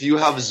phase, if you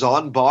have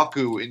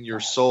Zanbaku in your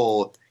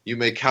soul, you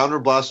may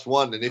counterblast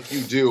 1, and if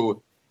you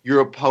do, your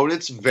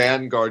opponent's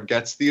Vanguard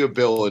gets the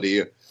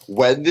ability,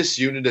 when this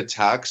unit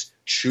attacks,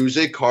 choose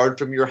a card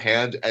from your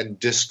hand and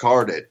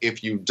discard it.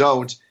 If you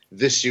don't,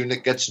 this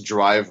unit gets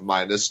drive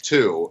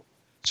 -2.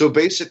 So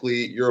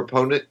basically, your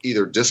opponent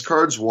either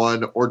discards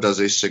 1 or does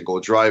a single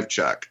drive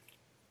check.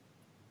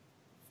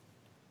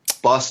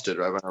 Busted,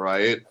 am I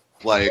right?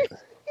 Like,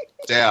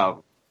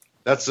 damn.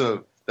 That's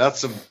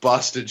some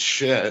busted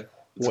shit.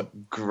 It's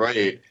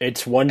great.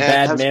 It's one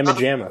bad Mama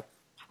Jamma.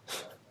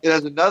 It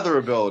has another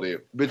ability,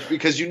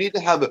 because you need to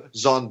have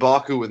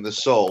Zanbaku in the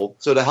soul.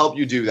 So to help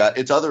you do that,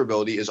 its other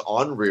ability is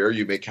on rear.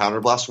 You may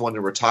counterblast 1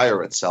 to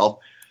retire itself.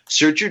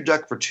 Search your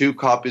deck for 2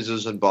 copies of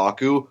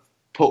Zanbaku,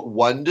 put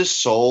 1 to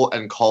soul,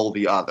 and call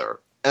the other.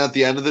 And at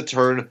the end of the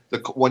turn, the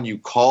one you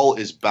call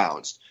is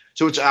bounced.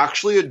 So it's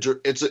actually it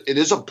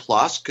is a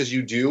plus because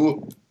you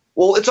do.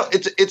 Well,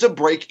 it's a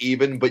break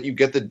even, but you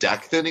get the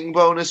deck thinning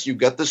bonus. You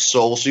get the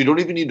soul, so you don't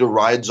even need to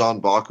ride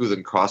Zanbaku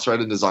then cross ride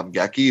into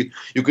Zongeki.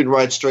 You can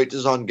ride straight to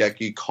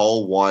Zongeki,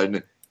 call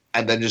 1,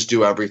 and then just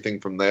do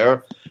everything from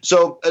there.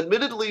 So,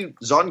 admittedly,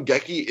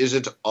 Zongeki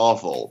isn't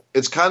awful.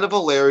 It's kind of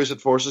hilarious. It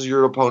forces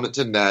your opponent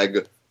to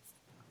neg.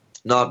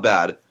 Not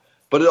bad.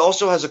 But it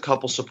also has a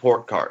couple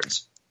support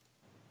cards.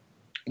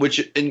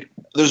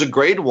 There's a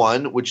grade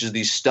 1, which is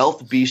the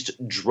Stealth Beast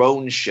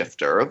Drone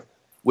Shifter,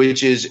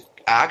 which is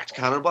act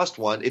counterblast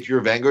 1. If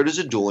your Vanguard is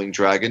a Dueling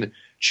Dragon,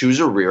 choose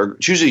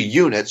a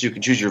unit, so you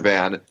can choose your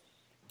Van.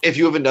 If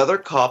you have another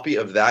copy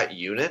of that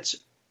unit,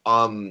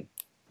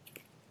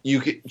 you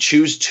can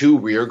choose 2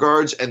 rear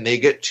guards, and they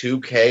get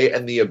 2k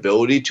and the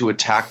ability to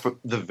attack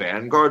the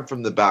Vanguard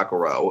from the back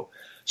row.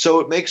 So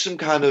it makes some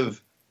kind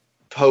of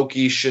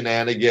pokey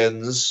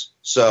shenanigans.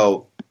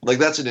 So, like,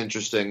 that's an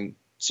interesting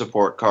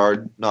support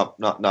card. Not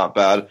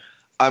bad.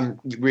 I'm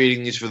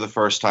reading these for the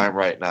first time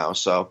right now.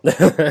 So,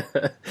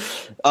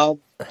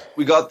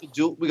 we got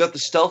the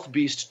Stealth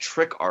Beast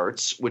Trick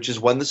Arts, which is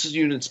when this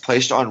unit's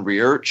placed on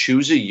rear,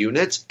 choose a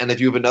unit, and if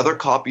you have another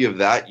copy of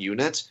that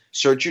unit,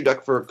 search your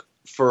deck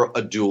for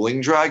a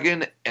Dueling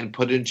Dragon and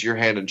put it into your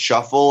hand and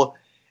shuffle.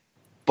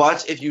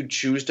 But if you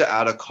choose to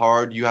add a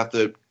card, you have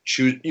to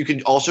choose. You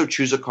can also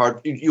choose a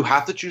card. You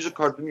have to choose a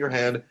card from your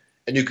hand,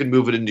 and you can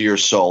move it into your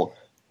soul.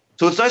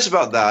 So what's nice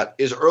about that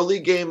is early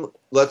game,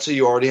 let's say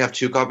you already have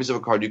 2 copies of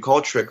a card you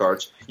call Trick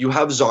Arts. You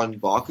have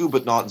Zanbaku,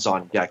 but not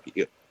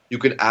Zongeki. You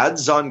can add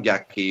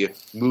Zongeki,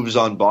 move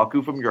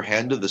Zanbaku from your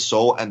hand to the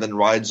soul, and then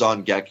ride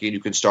Zongeki, and you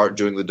can start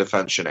doing the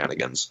defense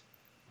shenanigans.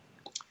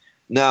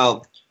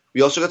 Now, we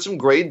also got some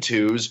grade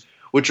 2s,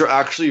 which are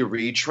actually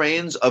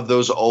retrains of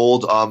those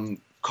old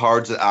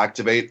cards that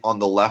activate on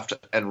the left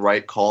and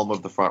right column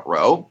of the front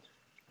row.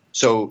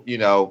 So,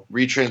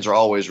 retrains are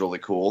always really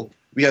cool.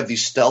 We have the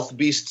Stealth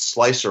Beast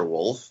Slicer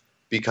Wolf,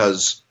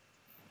 because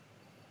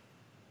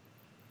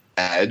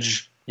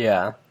Edge.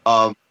 Yeah.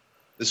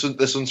 This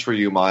one's for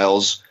you,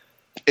 Miles.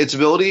 Its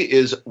ability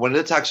is when it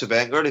attacks a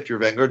Vanguard, if your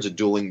Vanguard's a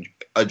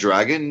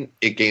dragon,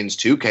 it gains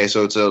 2k,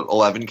 so it's an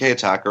 11k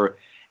attacker.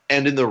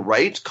 And in the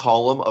right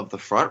column of the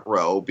front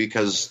row,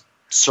 because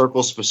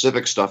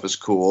circle-specific stuff is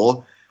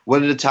cool,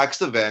 when it attacks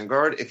the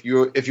Vanguard, if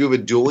you have a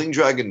Dueling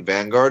Dragon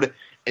Vanguard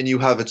and you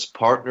have its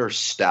partner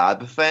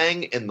Stab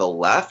Fang in the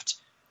left,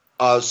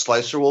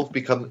 Slicer Wolf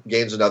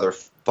gains another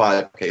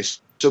 5k.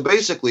 So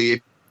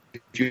basically,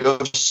 if you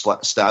have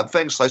Stab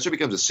Fang, Slicer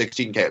becomes a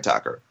 16k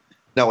attacker.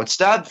 Now, what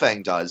Stab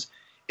Fang does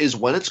is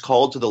when it's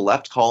called to the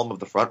left column of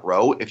the front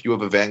row, if you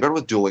have a Vanguard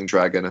with Dueling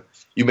Dragon,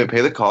 you may pay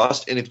the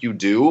cost, and if you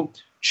do,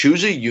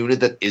 choose a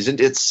unit that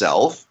isn't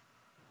itself,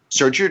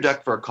 search your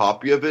deck for a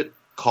copy of it,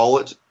 call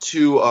it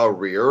to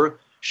rear,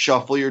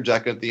 shuffle your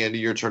deck at the end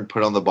of your turn,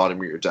 put it on the bottom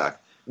of your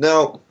deck.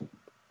 Now,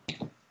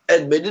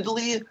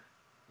 admittedly,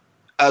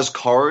 as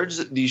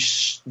cards, the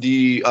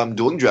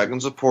Dueling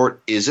Dragon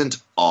support isn't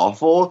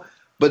awful,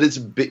 but its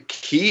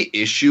key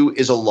issue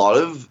is a lot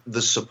of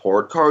the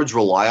support cards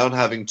rely on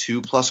having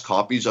 2+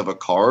 copies of a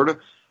card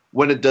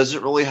when it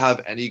doesn't really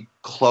have any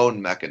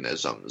clone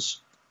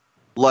mechanisms.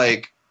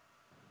 Like,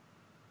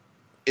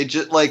 it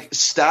just like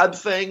Stab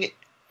Fang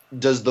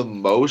does the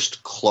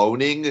most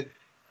cloning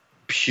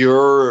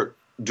pure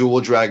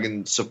Dual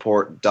Dragon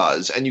support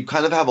does, and you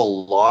kind of have a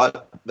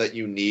lot that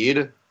you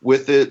need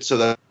with it, so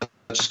that's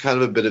just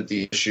kind of a bit of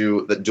the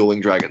issue that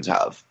Dueling Dragons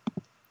have.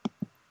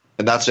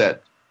 And that's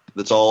it.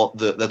 That's all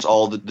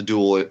the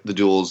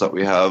duels that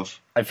we have.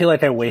 I feel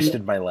like I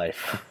wasted my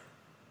life.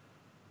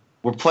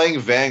 We're playing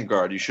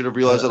Vanguard. You should have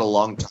realized that a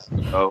long time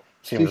ago.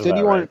 You said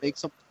you wanted to make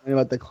some point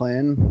about the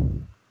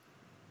clan.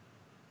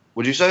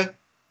 What'd you say?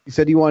 You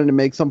said you wanted to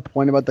make some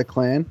point about the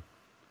clan.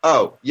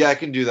 Oh, yeah, I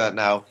can do that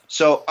now.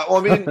 So,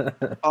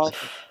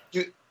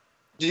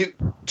 you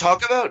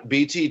talk about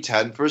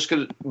BT10 first?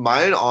 Because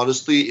mine,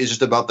 honestly, is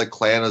just about the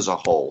clan as a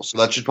whole. So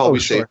that should probably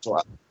stay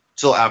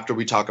till after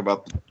we talk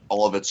about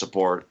all of its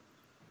support.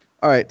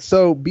 All right,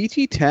 so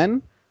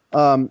BT10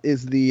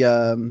 is the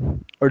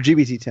or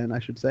GBT10, I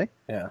should say.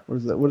 Yeah.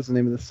 What is the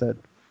name of this set?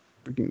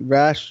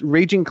 Freaking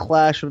Raging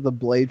Clash of the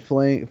Blade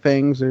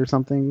Fangs or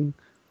something.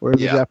 Where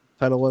the Japanese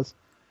title was.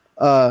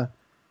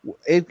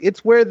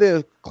 It's where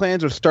the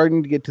clans are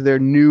starting to get to their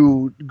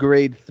new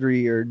grade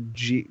 3 or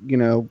G,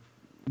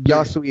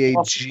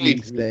 Yasui G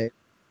state.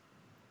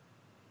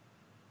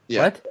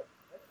 Yeah. What?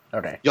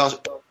 Okay.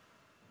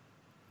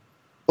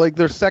 Like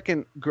their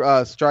second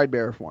Stride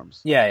Bearer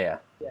forms. Yeah.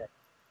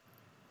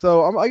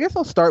 So I guess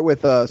I'll start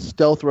with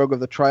Stealth Rogue of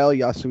the Trial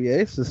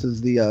Yasui. So this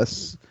is the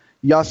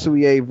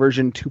Yasui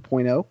version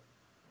 2.0.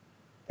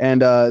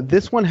 And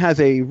this one has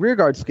a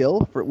rearguard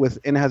skill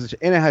and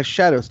it has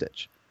Shadow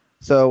Stitch.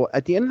 So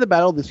at the end of the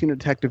battle, this unit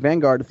attacked a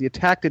Vanguard. If the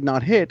attack did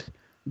not hit,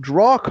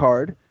 draw a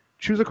card,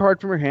 choose a card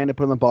from your hand, and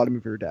put it on the bottom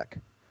of your deck.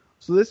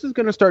 So this is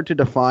going to start to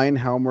define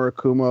how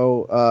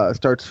Murakumo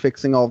starts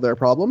fixing all of their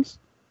problems.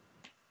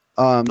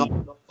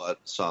 But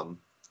some.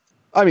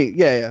 I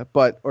mean,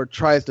 or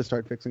tries to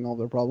start fixing all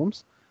their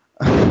problems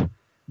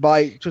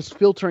by just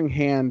filtering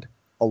hand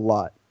a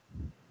lot.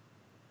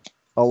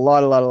 A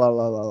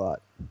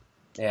lot.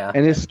 Yeah.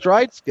 And his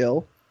Stride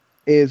skill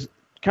is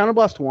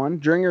Counterblast 1.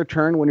 During your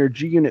turn, when your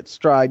G unit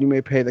stride, you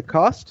may pay the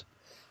cost.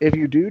 If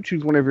you do,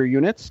 choose one of your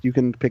units. You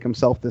can pick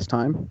himself this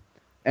time.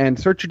 And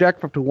search your deck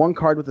for up to one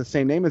card with the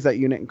same name as that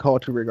unit and call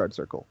it to rearguard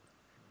circle.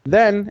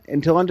 Then,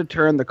 until end of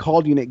turn, the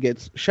called unit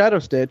gets Shadow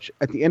Stitch.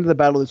 At the end of the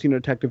battle, this unit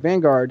attacked a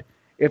Vanguard.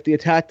 If the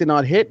attack did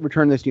not hit,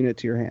 return this unit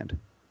to your hand.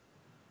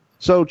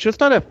 So just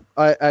not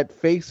at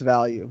face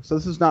value. So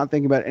this is not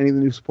thinking about any of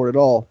the new support at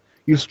all.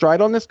 You stride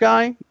on this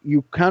guy,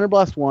 you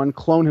Counterblast 1,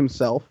 clone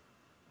himself,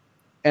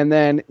 and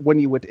then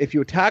if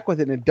you attack with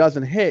it and it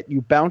doesn't hit,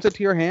 you bounce it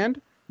to your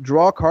hand,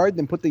 draw a card,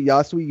 then put the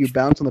Yasui you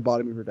bounce on the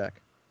bottom of your deck.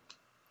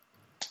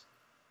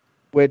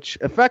 Which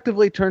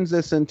effectively turns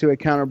this into a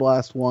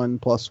Counterblast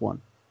 1/1.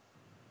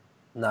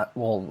 Not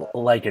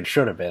like it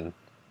should have been,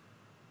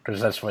 because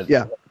that's what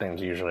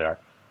things usually are.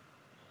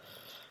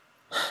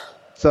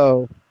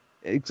 So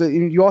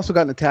you also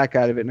got an attack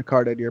out of it and a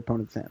card out of your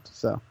opponent's hand.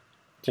 So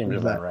seems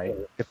about right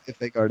if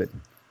they guard it.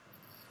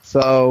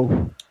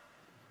 So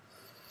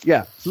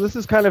yeah, so this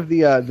is kind of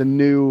the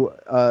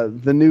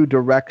new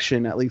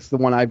direction, at least the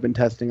one I've been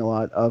testing a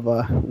lot of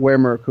where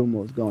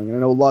Murakumo is going. And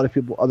I know a lot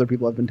of other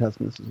people have been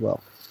testing this as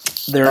well.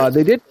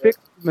 They did fix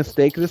the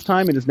mistake this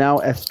time. It is now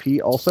SP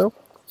also,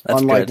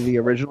 unlike the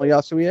original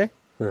Yasui,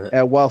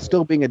 while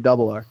still being a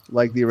double R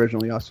like the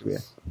original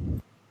Yasui.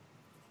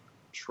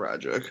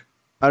 Tragic.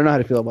 I don't know how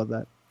to feel about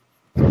that.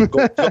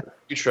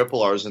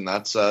 Triple R's in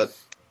that set.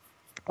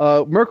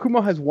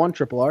 Murakumo has one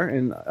triple R,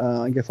 and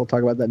I guess I'll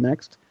talk about that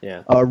next.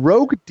 Yeah.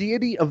 Rogue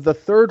Deity of the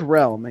Third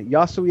Realm,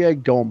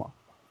 Yasui Goma.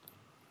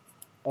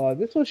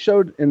 This was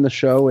showed in the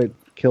show. It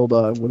killed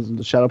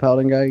the Shadow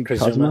Paladin guy?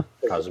 Kazuma,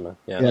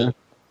 yeah.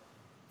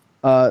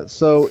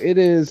 So it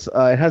is.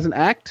 It has an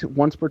act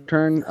once per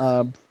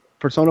turn.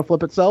 Persona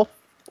flip itself,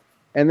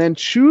 and then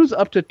choose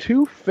up to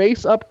 2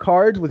 face-up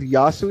cards with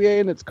Yasui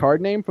in its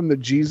card name from the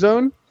G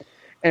zone,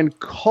 and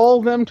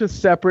call them to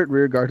separate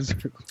rearguard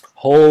circles.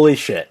 Holy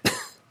shit!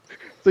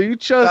 So you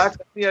just back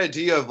to the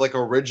idea of like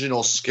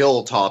original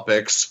skill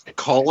topics,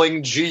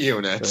 calling G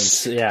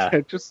units. Yeah.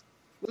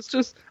 Let's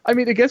just. I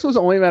mean, I guess it was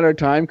only a matter of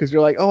time because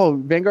you're like, oh,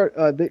 Vanguard.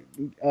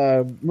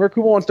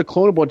 Murakumo wants to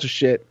clone a bunch of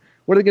shit.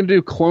 What are they going to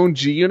do? Clone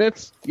G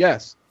units?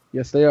 Yes,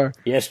 they are.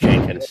 Yes,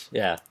 Jenkins.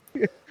 Yeah.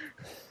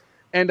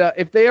 And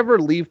if they ever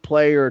leave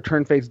play or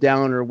turn face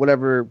down or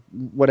whatever,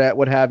 what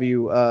have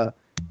you,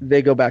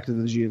 they go back to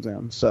the G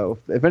zone. So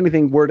if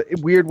anything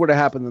weird were to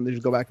happen, then they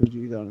just go back to the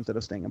G zone instead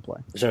of staying in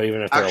play. So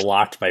even if they're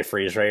locked by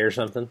freeze ray or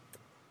something?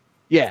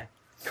 Yeah.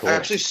 Cool.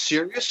 Actually,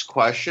 serious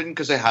question,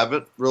 because I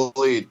haven't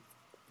really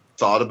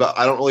thought about.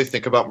 I don't really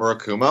think about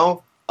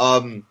Murakumo.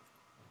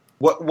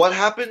 What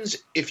happens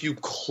if you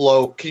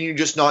clone? Can you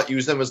just not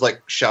use them as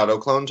like shadow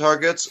clone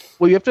targets?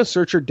 Well, you have to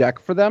search your deck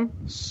for them.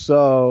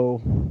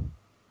 So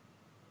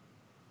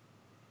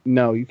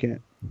no, you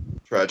can't.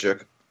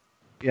 Tragic.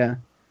 Yeah.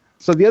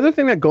 So the other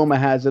thing that Goma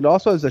has, it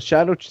also has a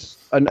shadow.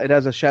 It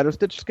has a Shadow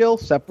Stitch skill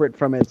separate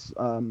from its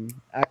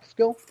axe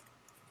skill.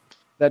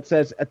 That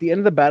says at the end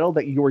of the battle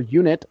that your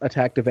unit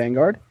attacked a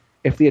Vanguard.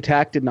 If the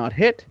attack did not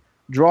hit,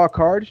 draw a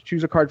card,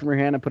 choose a card from your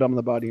hand, and put it on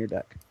the bottom of your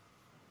deck.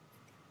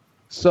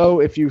 So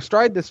if you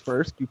stride this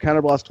first, you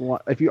counterblast one.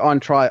 If you on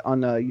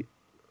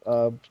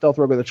Stealth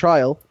Rogue with a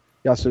Trial,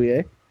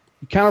 Yasuie,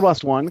 you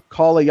counterblast one,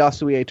 call a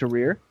Yasuie to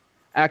rear,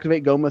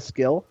 activate Goma's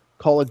skill,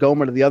 call a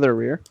Goma to the other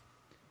rear,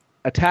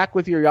 attack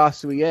with your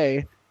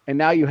Yasuie, and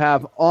now you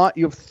have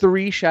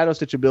 3 Shadow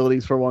Stitch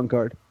abilities for 1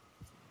 card.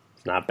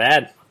 Not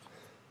bad.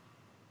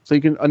 So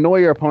you can annoy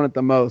your opponent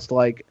the most.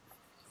 Like,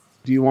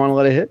 do you want to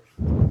let it hit?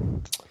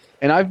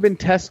 And I've been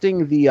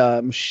testing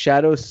the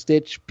Shadow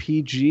Stitch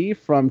PG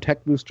from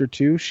Tech Booster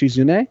 2,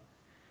 Shizune,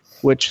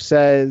 which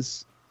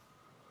says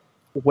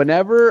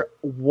whenever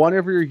one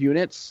of your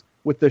units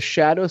with the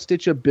Shadow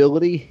Stitch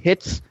ability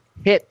hits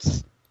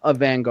a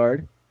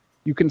Vanguard,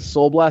 you can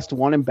Soul Blast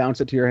 1 and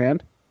bounce it to your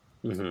hand.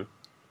 Mm-hmm.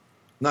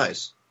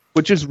 Nice.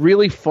 Which is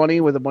really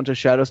funny with a bunch of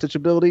Shadow Stitch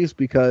abilities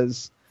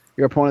because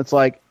your opponent's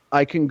like,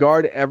 I can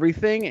guard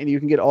everything and you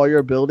can get all your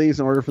abilities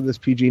in order for this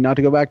PG not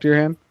to go back to your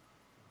hand.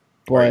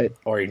 But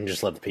or you can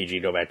just let the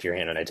PG go back to your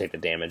hand and I take the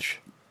damage.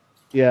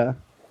 Yeah.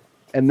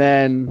 And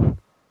then,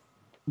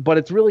 but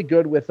it's really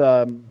good with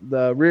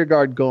the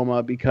Rearguard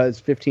Goma because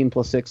 15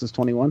 plus 6 is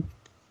 21.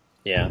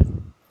 Yeah.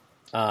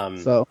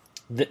 So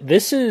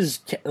this is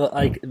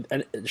like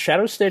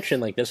Shadow Stitch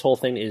and like this whole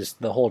thing is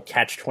the whole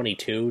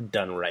Catch-22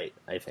 done right,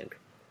 I think.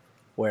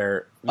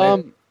 Where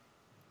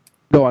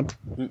go on.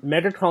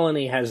 Mega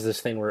Colony has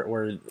this thing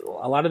where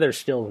a lot of their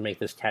skills make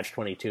this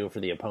Catch-22 for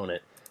the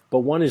opponent, but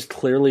one is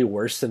clearly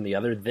worse than the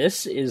other.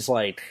 This is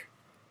like,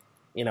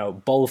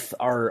 both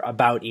are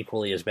about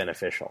equally as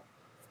beneficial,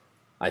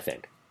 I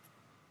think.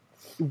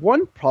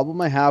 One problem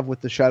I have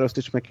with the Shadow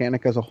Stitch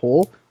mechanic as a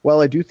whole,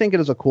 while I do think it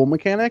is a cool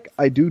mechanic,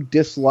 I do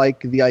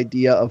dislike the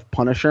idea of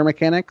Punisher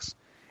mechanics.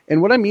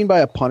 And what I mean by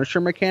a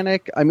Punisher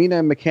mechanic, I mean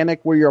a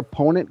mechanic where your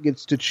opponent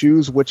gets to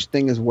choose which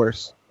thing is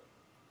worse.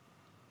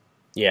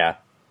 Yeah.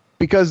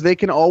 Because they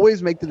can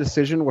always make the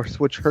decision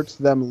which hurts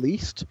them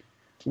least,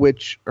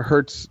 which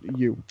hurts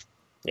you.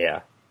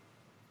 Yeah.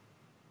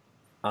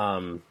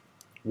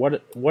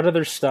 What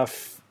other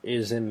stuff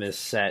is in this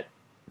set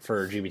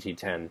for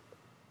GBT10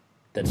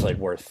 that's like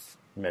worth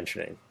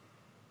mentioning?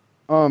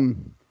 So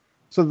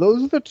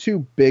those are the 2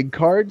 big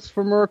cards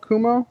for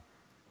Murakumo.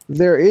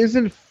 There is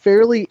a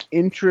fairly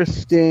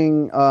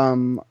interesting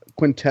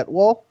Quintet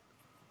Wall,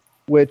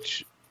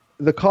 which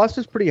the cost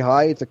is pretty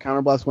high. It's a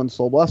Counterblast 1,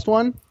 Soul Blast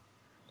 1.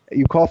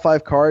 You call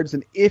 5 cards,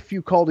 and if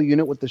you called a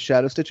unit with the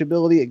Shadow Stitch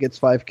ability, it gets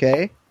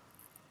 5k.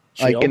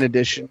 Shield? Like in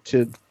addition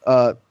to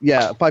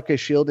 5k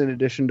shield in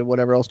addition to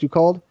whatever else you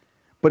called.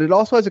 But it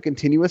also has a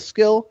continuous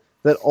skill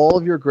that all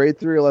of your grade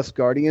 3 or less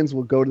Guardians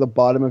will go to the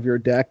bottom of your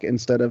deck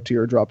instead of to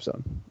your drop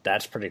zone.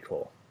 That's pretty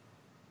cool.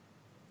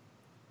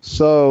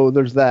 So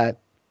there's that.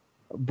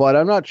 But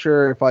I'm not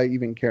sure if I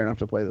even care enough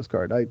to play this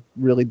card. I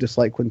really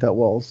dislike Quintet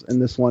Walls,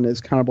 and this one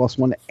is Counterblast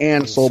 1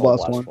 and Soul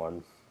Blast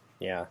 1.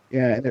 Yeah.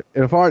 Yeah, and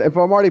if I'm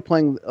already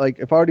playing, like,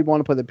 if I already want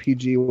to play the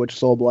PG, which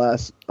Soul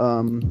Blast,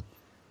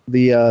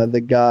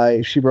 the guy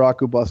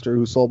Shibaraku Buster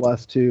who Soul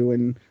Blast 2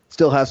 and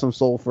still has some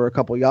soul for a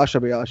couple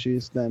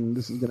Yashabayashis, then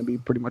this is going to be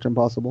pretty much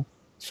impossible.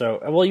 So,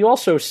 well, you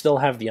also still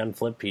have the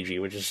unflipped PG,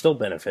 which is still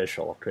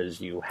beneficial because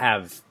you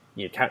do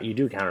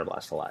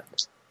Counterblast a lot.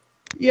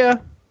 Yeah,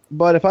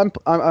 but if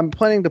I'm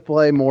planning to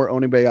play more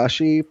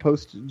Onibayashi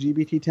post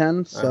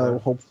GBT10, so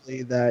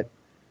hopefully that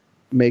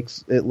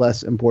makes it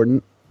less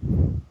important.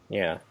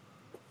 Yeah.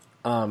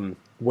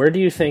 Where do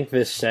you think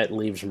this set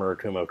leaves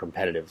Murakumo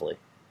competitively?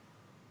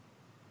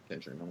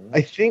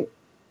 I think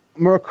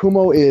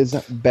Murakumo is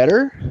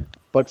better,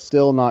 but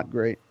still not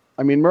great.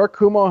 I mean,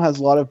 Murakumo has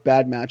a lot of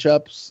bad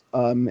matchups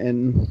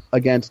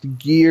against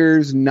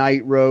Gears,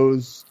 Night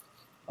Rose,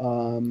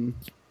 Kagero,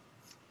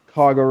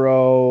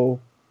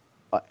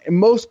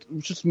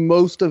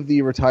 most of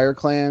the Retire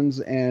clans,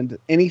 and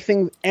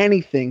anything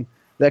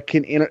that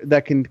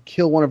can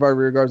kill one of our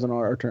rear guards on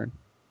our turn.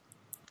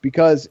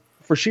 Because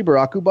for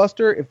Shibaraku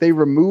Buster, if they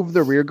remove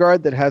the rear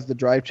guard that has the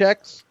drive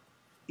checks,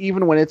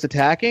 even when it's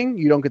attacking,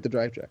 you don't get the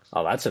drive checks.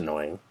 Oh, that's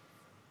annoying.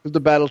 Because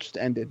the battle just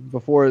ended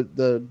before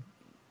the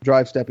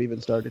drive step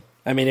even started.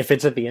 I mean, if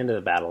it's at the end of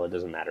the battle, it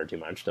doesn't matter too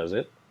much, does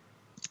it?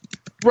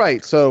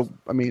 Right. So,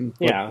 I mean,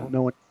 yeah.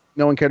 No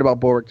one cared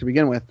about Bulwark to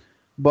begin with,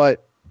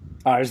 but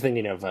I was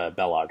thinking of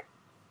Belog.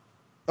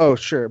 Oh,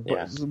 sure,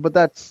 but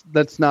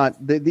that's not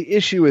the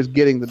issue. Is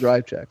getting the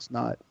drive checks,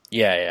 not.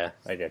 Yeah,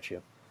 I get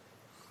you.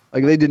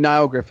 Like they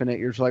denial Griffin it.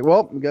 You're just like,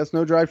 well, I guess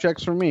no drive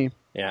checks for me.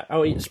 Yeah.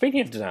 Oh, speaking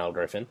of Denial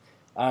Griffin,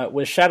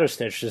 with Shadow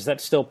Stitch, does that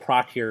still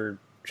proc your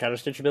Shadow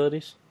Stitch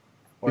abilities?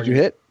 Did you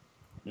hit?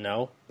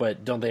 No,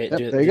 but don't they?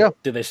 Yep, there you go.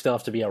 Do they still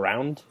have to be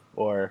around?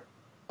 Or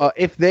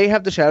if they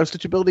have the Shadow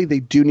Stitch ability, they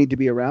do need to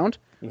be around.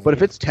 Mm-hmm. But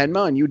if it's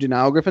Tenma and you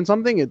denial Griffin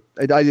something,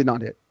 I did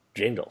not hit.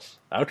 Jingles.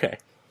 Okay.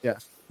 Yeah.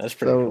 That's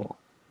pretty cool.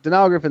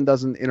 Denial Griffin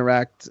doesn't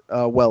interact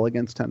well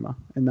against Tenma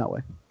in that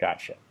way.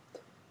 Gotcha.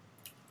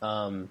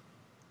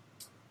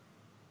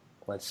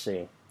 Let's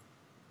see.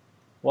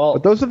 Well,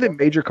 but those are the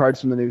major cards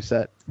from the new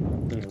set.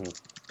 Mm-hmm.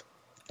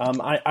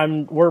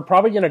 We're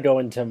probably going to go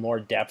into more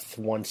depth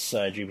once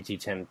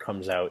GPT-10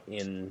 comes out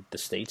in the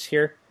States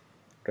here,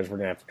 because we're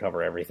going to have to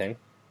cover everything,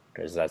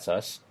 because that's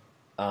us.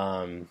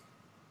 That's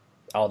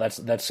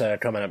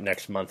coming up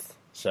next month,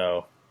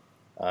 so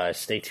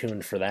stay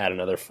tuned for that.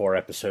 Another 4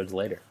 episodes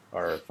later,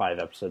 or 5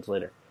 episodes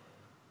later.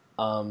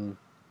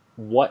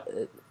 What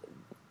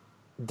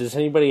does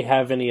anybody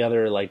have any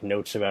other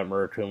notes about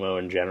Murakumo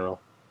in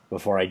general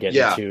before I get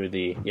into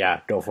the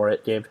go for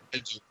it, Gabe?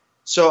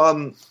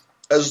 So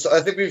I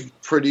think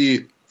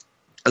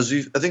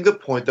the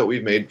point that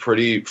we've made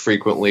pretty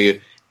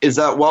frequently is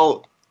that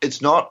while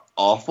it's not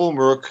awful,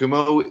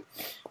 Murakumo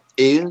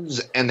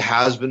is and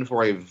has been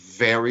for a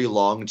very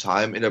long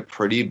time in a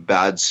pretty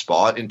bad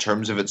spot in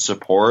terms of its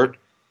support.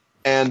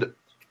 And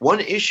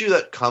one issue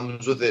that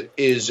comes with it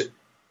is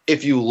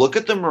if you look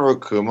at the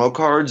Murakumo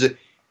cards,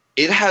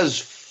 it has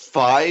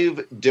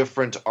 5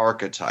 different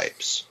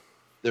archetypes.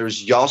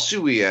 There's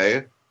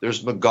Yasuie,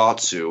 there's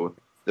Magatsu,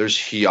 there's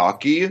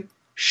Hyaki,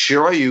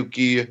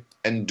 Shirayuki,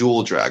 and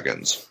Dual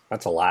Dragons.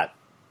 That's a lot.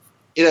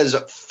 It has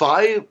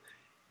 5.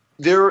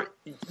 Do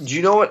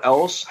you know what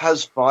else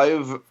has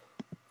 5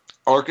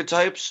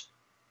 archetypes?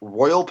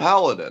 Royal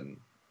Paladin.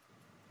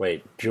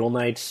 Wait, Jewel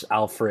Knights,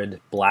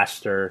 Alfred,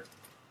 Blaster.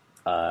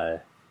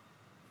 It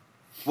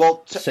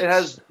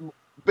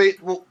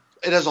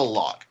has a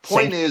lot.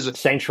 Point is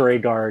Sanctuary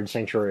Guard,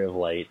 Sanctuary of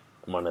Light,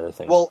 among other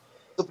things. Well,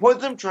 the point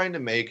that I'm trying to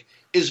make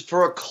is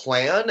for a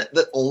clan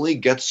that only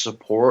gets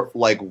support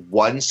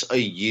once a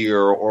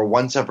year or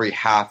once every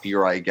half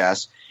year, I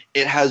guess,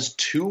 it has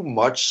too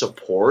much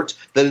support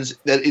that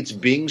it's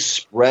being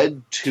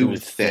spread too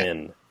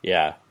thin.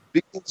 Yeah.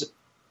 Because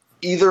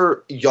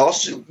either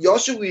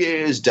Yasuie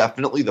is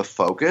definitely the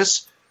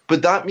focus,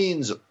 but that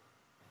means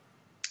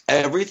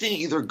everything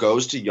either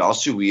goes to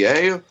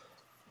Yasuie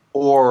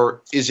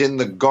or is in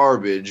the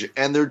garbage,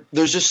 and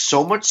there's just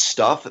so much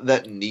stuff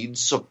that needs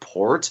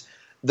support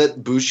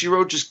that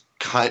Bushiroad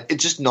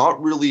it's just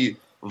not really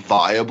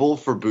viable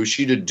for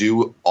Bushi to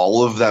do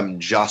all of them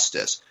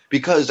justice.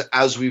 Because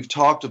as we've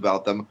talked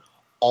about them,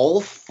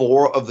 all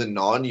 4 of the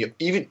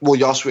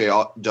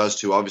Yasue does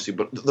too, obviously,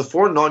 but the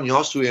 4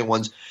 non-Yasue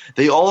ones,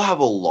 they all have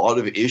a lot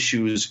of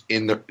issues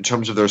in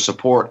terms of their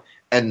support,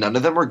 and none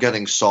of them are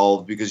getting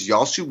solved because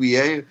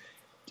Yasue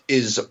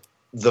is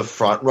the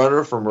front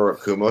runner for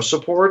Murakumo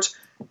support,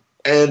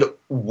 and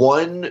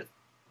one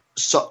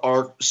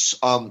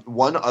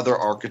other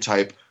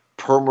archetype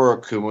per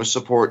Murakumo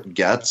support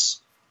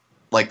gets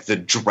the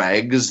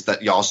dregs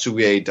that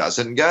Yasue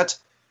doesn't get.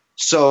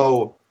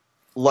 So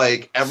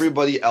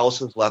everybody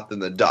else is left in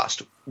the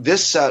dust.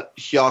 This set,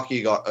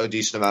 Hyaki got a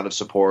decent amount of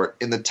support.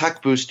 In the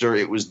tech booster,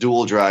 it was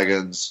Dual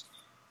Dragons.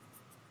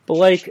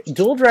 But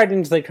Dual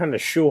Dragons, they kind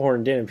of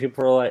shoehorned in, and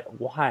people are like,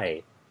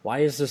 why? Why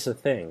is this a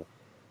thing?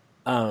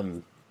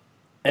 And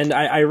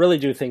I really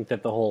do think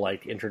that the whole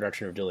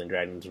introduction of Dueling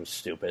Dragons was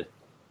stupid.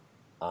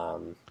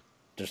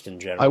 Just in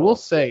general. I will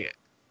say,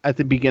 at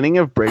the beginning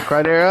of Break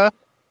Ride era,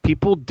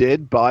 people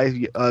did buy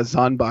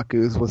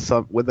Zanbakus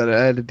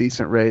at a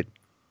decent rate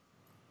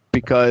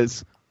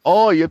because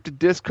you have to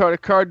discard a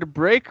card to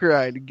Break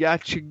Ride.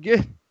 Gotcha,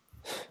 good.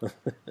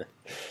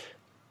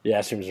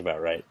 Yeah, seems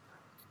about right.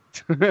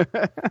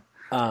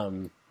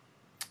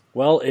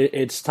 Well,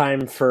 it's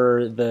time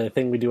for the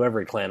thing we do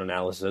every clan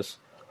analysis.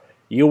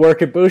 You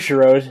work at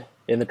Bushiroad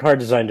in the card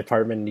design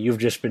department, and you've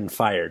just been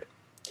fired.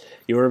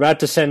 You were about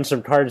to send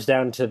some cards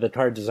down to the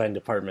card design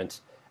department,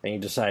 and you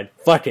decide,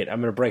 fuck it, I'm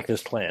going to break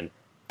this clan.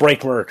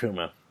 Break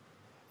Murakumo.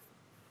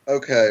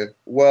 Okay,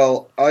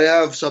 well, I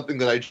have something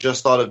that I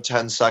just thought of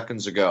 10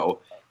 seconds ago.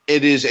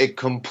 It is a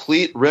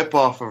complete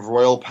ripoff of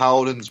Royal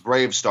Paladin's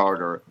Brave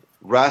Starter.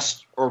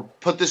 Rest, or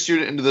put this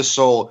unit into the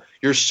soul.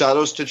 Your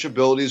Shadow Stitch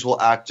abilities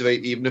will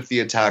activate even if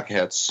the attack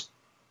hits.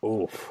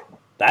 Oof.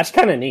 That's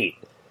kind of neat.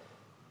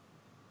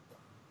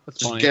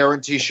 Just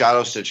guarantee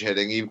Shadow Stitch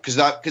hitting. Because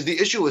the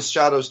issue with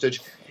Shadow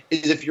Stitch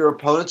is if your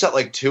opponent's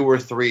at 2 or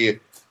 3,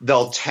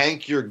 they'll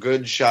tank your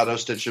good Shadow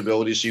Stitch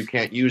abilities so you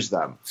can't use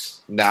them.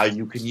 Now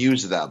you can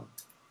use them.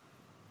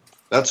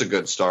 That's a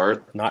good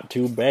start. Not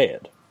too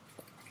bad.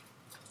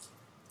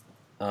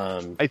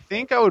 I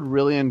think I would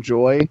really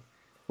enjoy,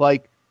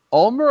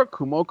 all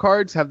Murakumo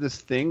cards have this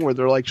thing where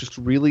they're just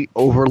really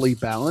overly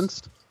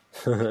balanced.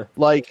 It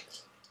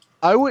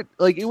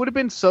would have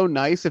been so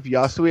nice if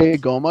Yasue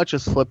Goma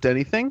just flipped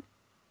anything,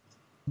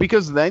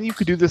 because then you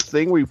could do this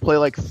thing where you play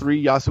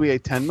 3 Yasue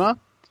Tenma.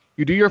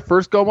 You do your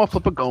first Goma,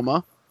 flip a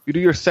Goma. You You do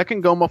your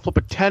second Goma, flip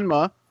a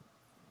Tenma,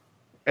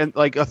 and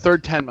like a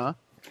third Tenma.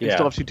 You Yeah.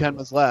 still have 2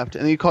 Tenmas left,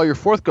 and then you call your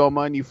fourth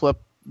Goma and you flip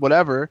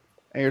whatever,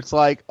 and it's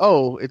like,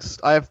 oh,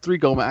 I have 3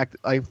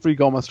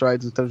 Goma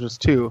strides instead of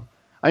just 2.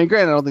 I mean,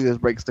 granted, I don't think this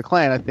breaks the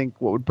clan. I think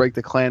what would break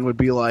the clan would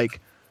be like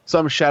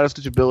some Shadow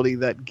Stitch ability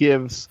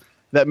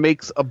that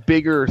makes a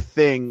bigger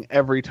thing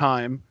every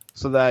time,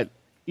 so that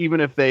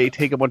even if they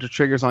take a bunch of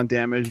triggers on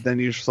damage, then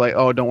you're just like,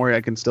 oh, don't worry,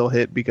 I can still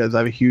hit because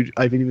I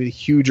have an even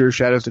huger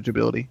Shadow Stitch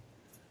ability.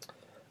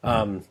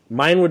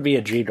 Mine would be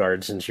a G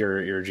guard, since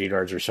your G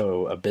guards are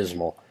so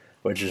abysmal,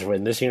 which is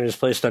when this unit is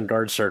placed on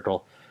guard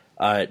circle,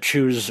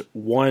 choose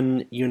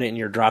 1 unit in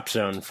your drop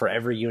zone. For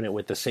every unit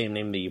with the same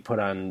name that you put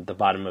on the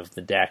bottom of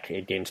the deck,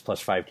 it gains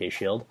plus 5k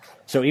shield.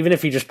 So even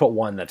if you just put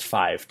 1, that's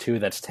 5, 2,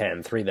 that's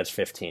 10, 3, that's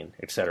 15,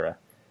 etc.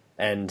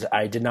 And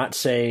I did not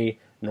say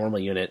normal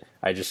unit,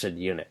 I just said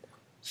unit.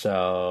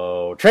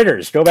 So,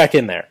 triggers, go back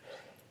in there.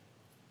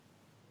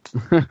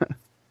 Is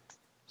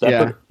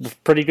that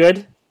pretty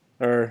good?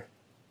 Or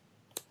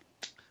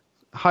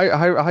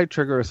high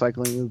trigger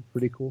recycling is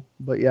pretty cool,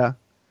 but yeah.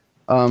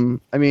 I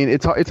mean,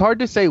 it's hard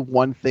to say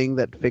one thing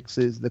that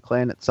fixes the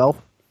clan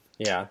itself.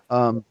 Yeah.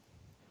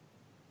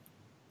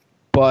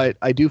 But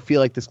I do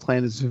feel like this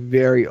clan is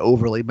very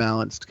overly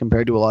balanced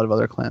compared to a lot of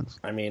other clans.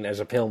 I mean,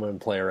 as a Pale Moon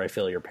player, I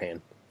feel your pain.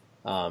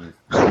 I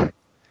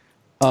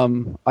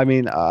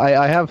mean,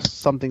 I have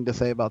something to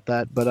say about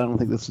that, but I don't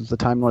think this is the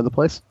time nor the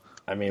place.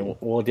 I mean,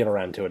 we'll get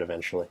around to it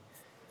eventually.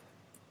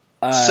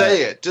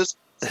 Say it. Just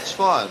it's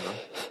fun.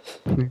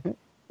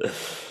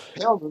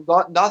 Hell,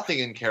 got nothing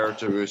in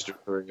character booster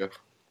for you.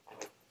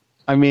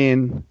 I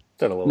mean,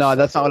 no,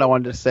 that's not what I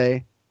wanted to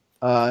say.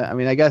 I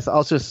mean, I guess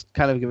I'll just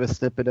kind of give a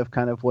snippet of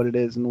kind of what it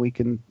is, and we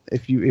can,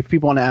 if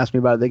people want to ask me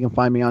about it, they can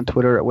find me on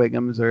Twitter at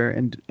Wiggums or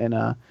in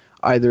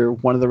either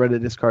one of the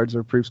Reddit discards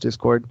or Proof's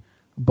Discord.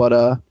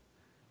 But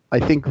I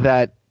think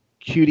that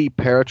Cutie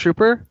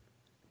Paratrooper,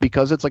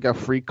 because it's like a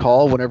free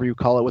call whenever you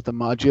call it with the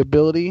Magia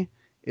ability,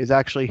 is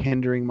actually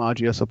hindering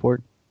Magia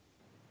support.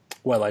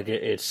 Well, like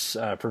it's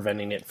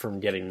preventing it from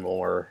getting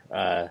more.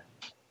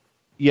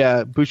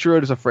 Yeah,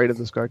 Bushiroad is afraid of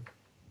this card.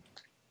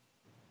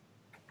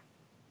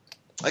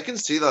 I can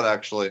see that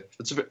actually.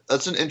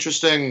 That's an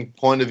interesting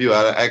point of view.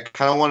 I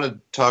kind of want to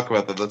talk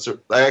about that.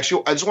 I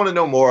just want to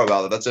know more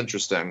about it. That's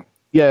interesting.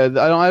 Yeah,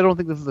 I don't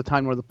think this is the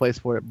time or the place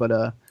for it,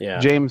 but yeah.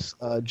 James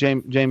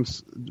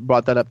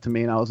brought that up to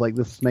me, and I was like,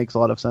 this makes a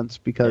lot of sense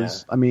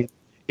because I mean,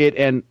 it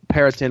and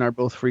Paratin are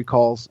both free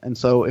calls, and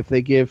so if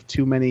they give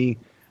too many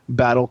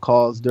battle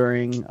calls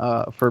during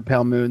for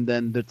Pale Moon,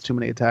 then there's too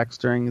many attacks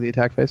during the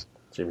attack phase.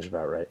 Seems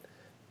about right.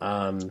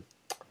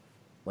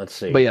 Let's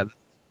see. But yeah,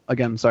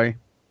 again, sorry.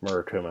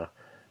 Murakuma.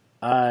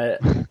 I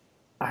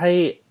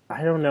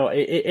don't know.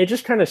 It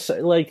just kind of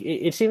like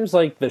it seems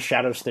like the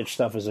Shadow Stitch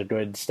stuff is a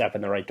good step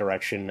in the right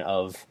direction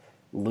of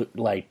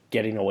like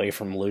getting away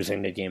from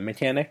losing the game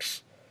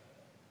mechanics.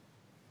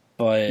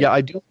 But yeah,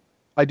 I do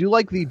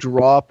like the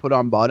draw put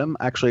on bottom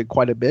actually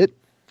quite a bit.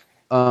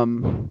 I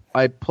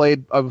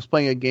was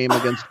playing a game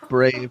against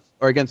Brave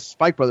or against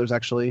Spike Brothers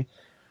actually,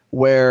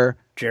 where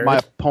Jared? my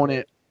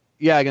opponent.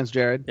 Yeah, against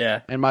Jared.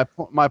 Yeah. And my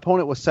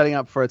opponent was setting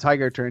up for a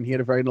Tiger turn. He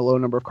had a very low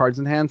number of cards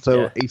in hand,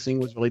 so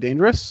acing was really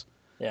dangerous.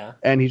 Yeah.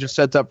 And he just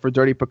sets up for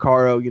Dirty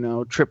Picaro,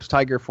 trips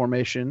Tiger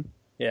formation.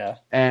 Yeah.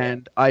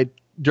 And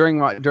during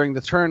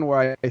the turn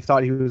where I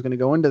thought he was going to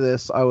go into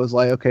this, I was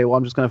like, okay, well,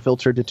 I'm just going to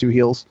filter to 2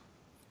 heals.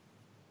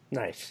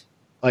 Nice.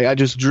 Like I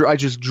just drew,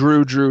 just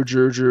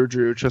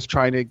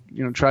trying to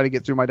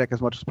get through my deck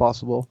as much as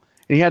possible.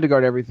 And he had to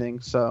guard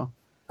everything, so.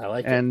 I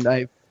like it. And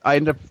I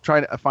ended up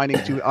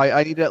finding 2.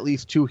 I needed at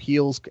least 2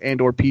 heals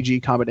and or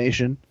PG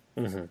combination,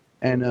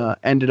 and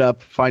ended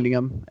up finding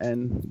them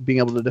and being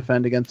able to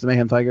defend against the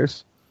Mayhem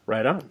Tigers.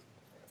 Right on.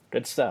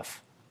 Good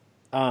stuff.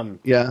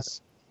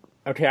 Yes.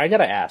 Okay, I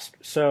gotta ask.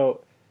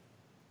 So,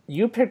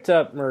 you picked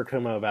up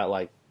Murakuma about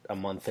like a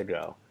month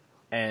ago,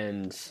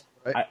 and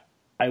right.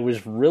 I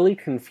was really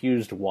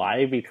confused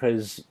why,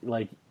 because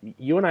like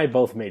you and I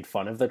both made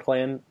fun of the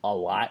clan a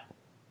lot.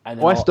 And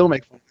then I still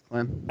make fun of the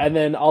clan. And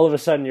then all of a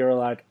sudden you were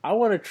like, I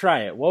want to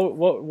try it. What's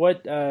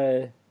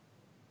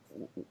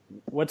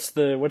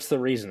the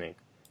reasoning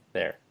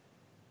there?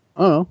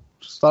 I don't know.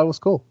 Just thought it was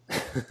cool.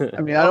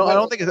 I mean, I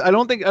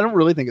don't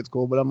really think it's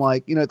cool, but I'm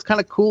like, it's kind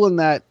of cool in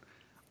that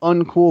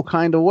uncool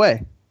kind of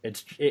way.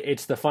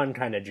 It's the fun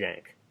kind of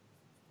jank.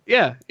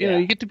 Yeah,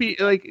 you get to be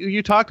like,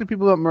 you talk to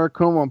people about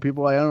Murakuma and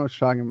people are like, I don't know what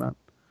you're talking about.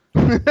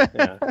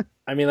 Yeah,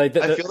 I mean, like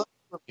I feel like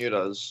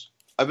Bermuda's.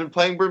 I've been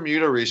playing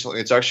Bermuda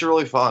recently. It's actually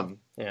really fun.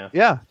 Yeah,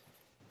 yeah.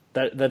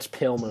 That's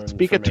Pale Moon.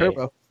 Speak of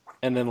Turbo.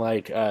 And then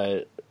like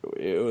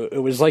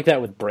it was like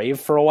that with Brave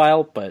for a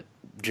while, but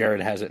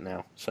Jared has it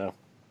now. So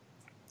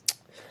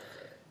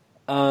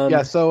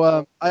yeah,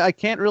 so I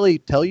can't really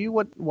tell you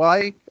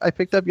why I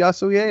picked up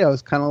Yasuie. I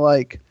was kind of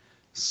like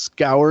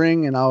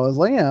scouring, and I was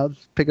like, yeah, I'll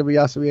just pick up a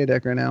Yasuie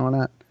deck right now, why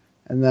not?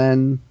 And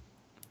then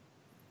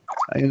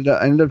I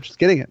ended up just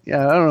getting it.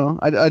 Yeah, I don't know.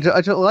 I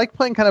just like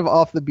playing kind of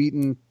off the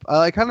beaten.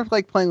 I kind of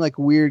like playing like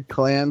weird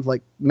clans,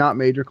 like not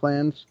major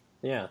clans.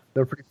 Yeah.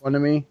 They're pretty fun to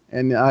me,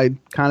 and I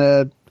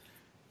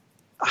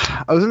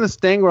was in this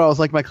thing where I was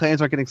like, my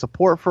clans aren't getting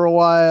support for a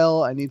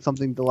while. I need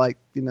something to like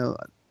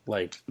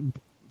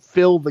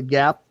fill the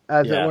gap,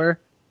 as it were.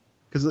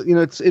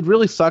 Because it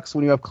really sucks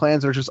when you have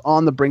clans that are just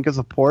on the brink of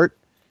support,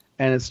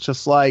 and it's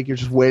just like you're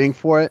just waiting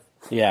for it.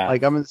 Yeah.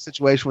 Like I'm in a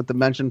situation with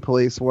Dimension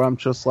Police where I'm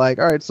just like,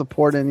 all right,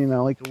 support in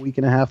like a week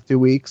and a half, 2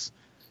 weeks,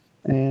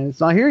 and it's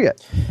not here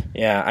yet.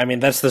 Yeah, I mean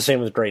that's the same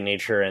with Great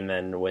Nature, and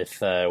then with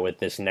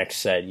this next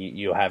set,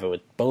 you have it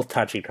with both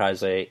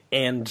Tachikaze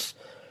and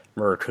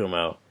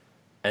Murakumo,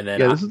 and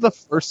then this is the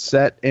first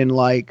set in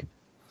like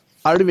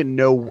I don't even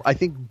know. I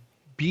think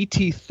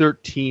BT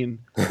 13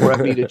 where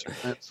I beat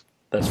achievements.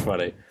 That's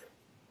funny.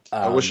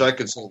 I wish I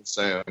could say the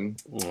same.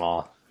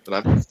 Aw.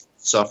 But I'm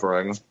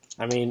suffering.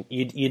 I mean,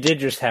 you did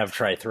just have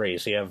Tri 3,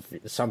 so you have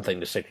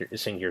something to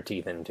sink your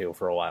teeth into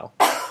for a while.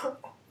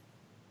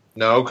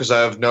 No, because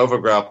I have Nova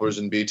Grapplers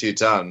in BT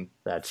 10.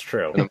 That's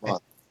true. In a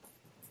month.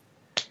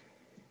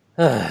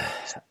 Okay.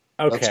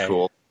 That's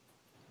cool.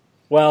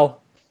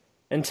 Well,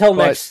 until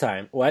next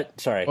time.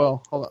 What? Sorry.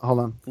 Well, hold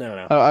on.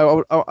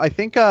 No. I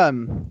think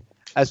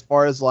as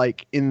far as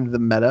like in the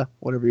meta,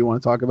 whatever you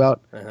want to talk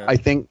about, I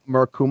think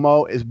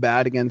Murakumo is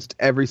bad against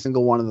every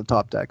single one of the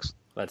top decks.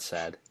 That's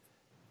sad.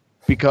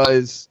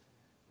 Because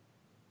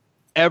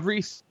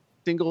every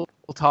single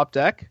top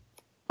deck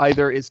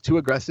either is too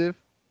aggressive,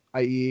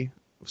 i.e.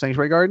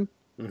 Sanctuary Guard,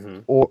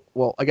 or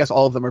I guess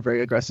all of them are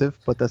very aggressive,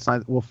 but that's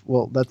not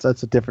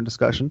that's a different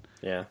discussion.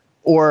 Yeah.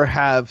 Or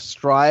have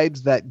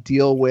strides that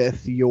deal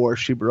with your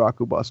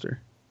Shibaraku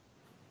Buster.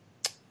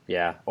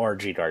 Yeah, or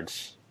G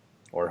Guards,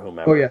 or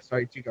whomever. Oh yeah,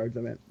 sorry, G Guards.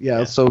 I meant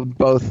so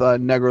both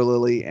Negro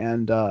Lily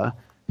and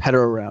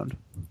Hetero Round.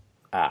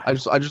 I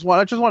just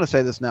want to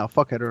say this now.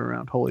 Fuck Hetero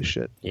Round. Holy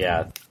shit.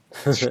 Yeah.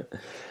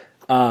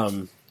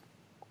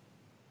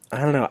 I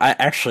don't know.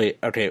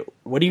 Okay,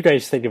 what do you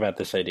guys think about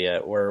this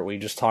idea where we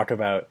just talk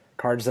about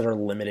cards that are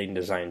limiting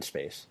design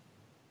space?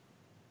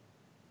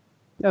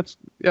 That's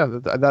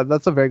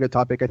a very good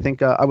topic. I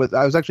think I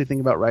was actually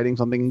thinking about writing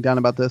something down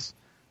about this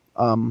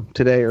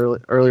today,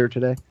 earlier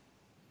today,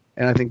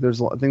 and I think there's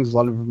a lot of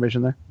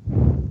information there.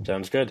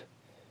 Sounds good.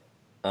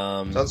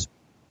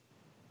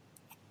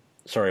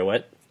 Sorry,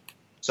 what?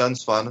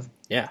 Sounds fun.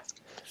 Yeah.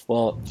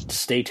 Well,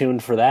 stay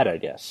tuned for that, I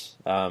guess.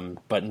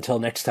 But until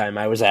next time,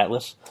 I was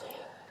Atlas.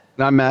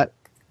 And I'm Matt.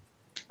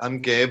 I'm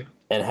Gabe.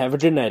 And have a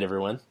good night,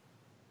 everyone.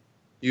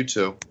 You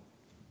too.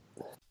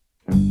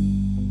 I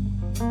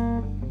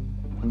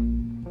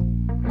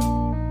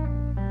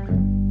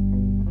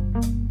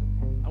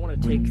want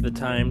to take the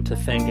time to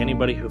thank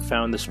anybody who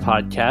found this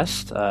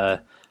podcast.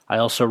 I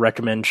also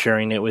recommend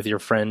sharing it with your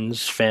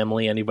friends,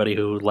 family, anybody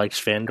who likes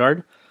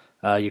Vanguard.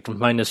 You can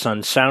find us on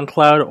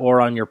SoundCloud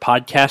or on your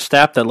podcast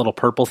app, that little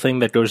purple thing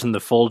that goes in the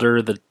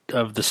folder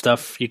of the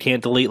stuff you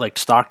can't delete, like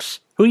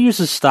stocks. Who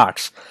uses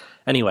stocks?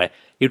 Anyway,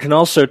 you can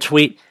also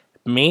tweet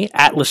me,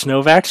 Atlas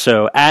Novak,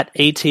 so at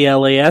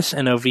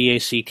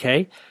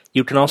ATLASNOVACK.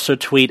 You can also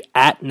tweet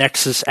at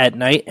Nexus at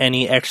Night,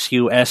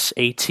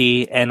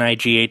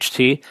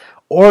 NEXUSATNIGHT,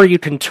 or you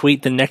can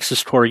tweet the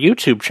Nexus Core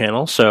YouTube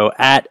channel, so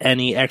at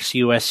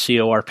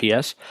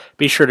NEXUSCORPS.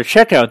 Be sure to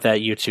check out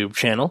that YouTube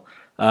channel.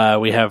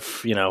 We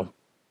have,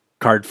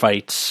 card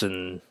fights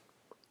and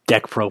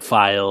deck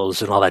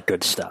profiles and all that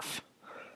good stuff.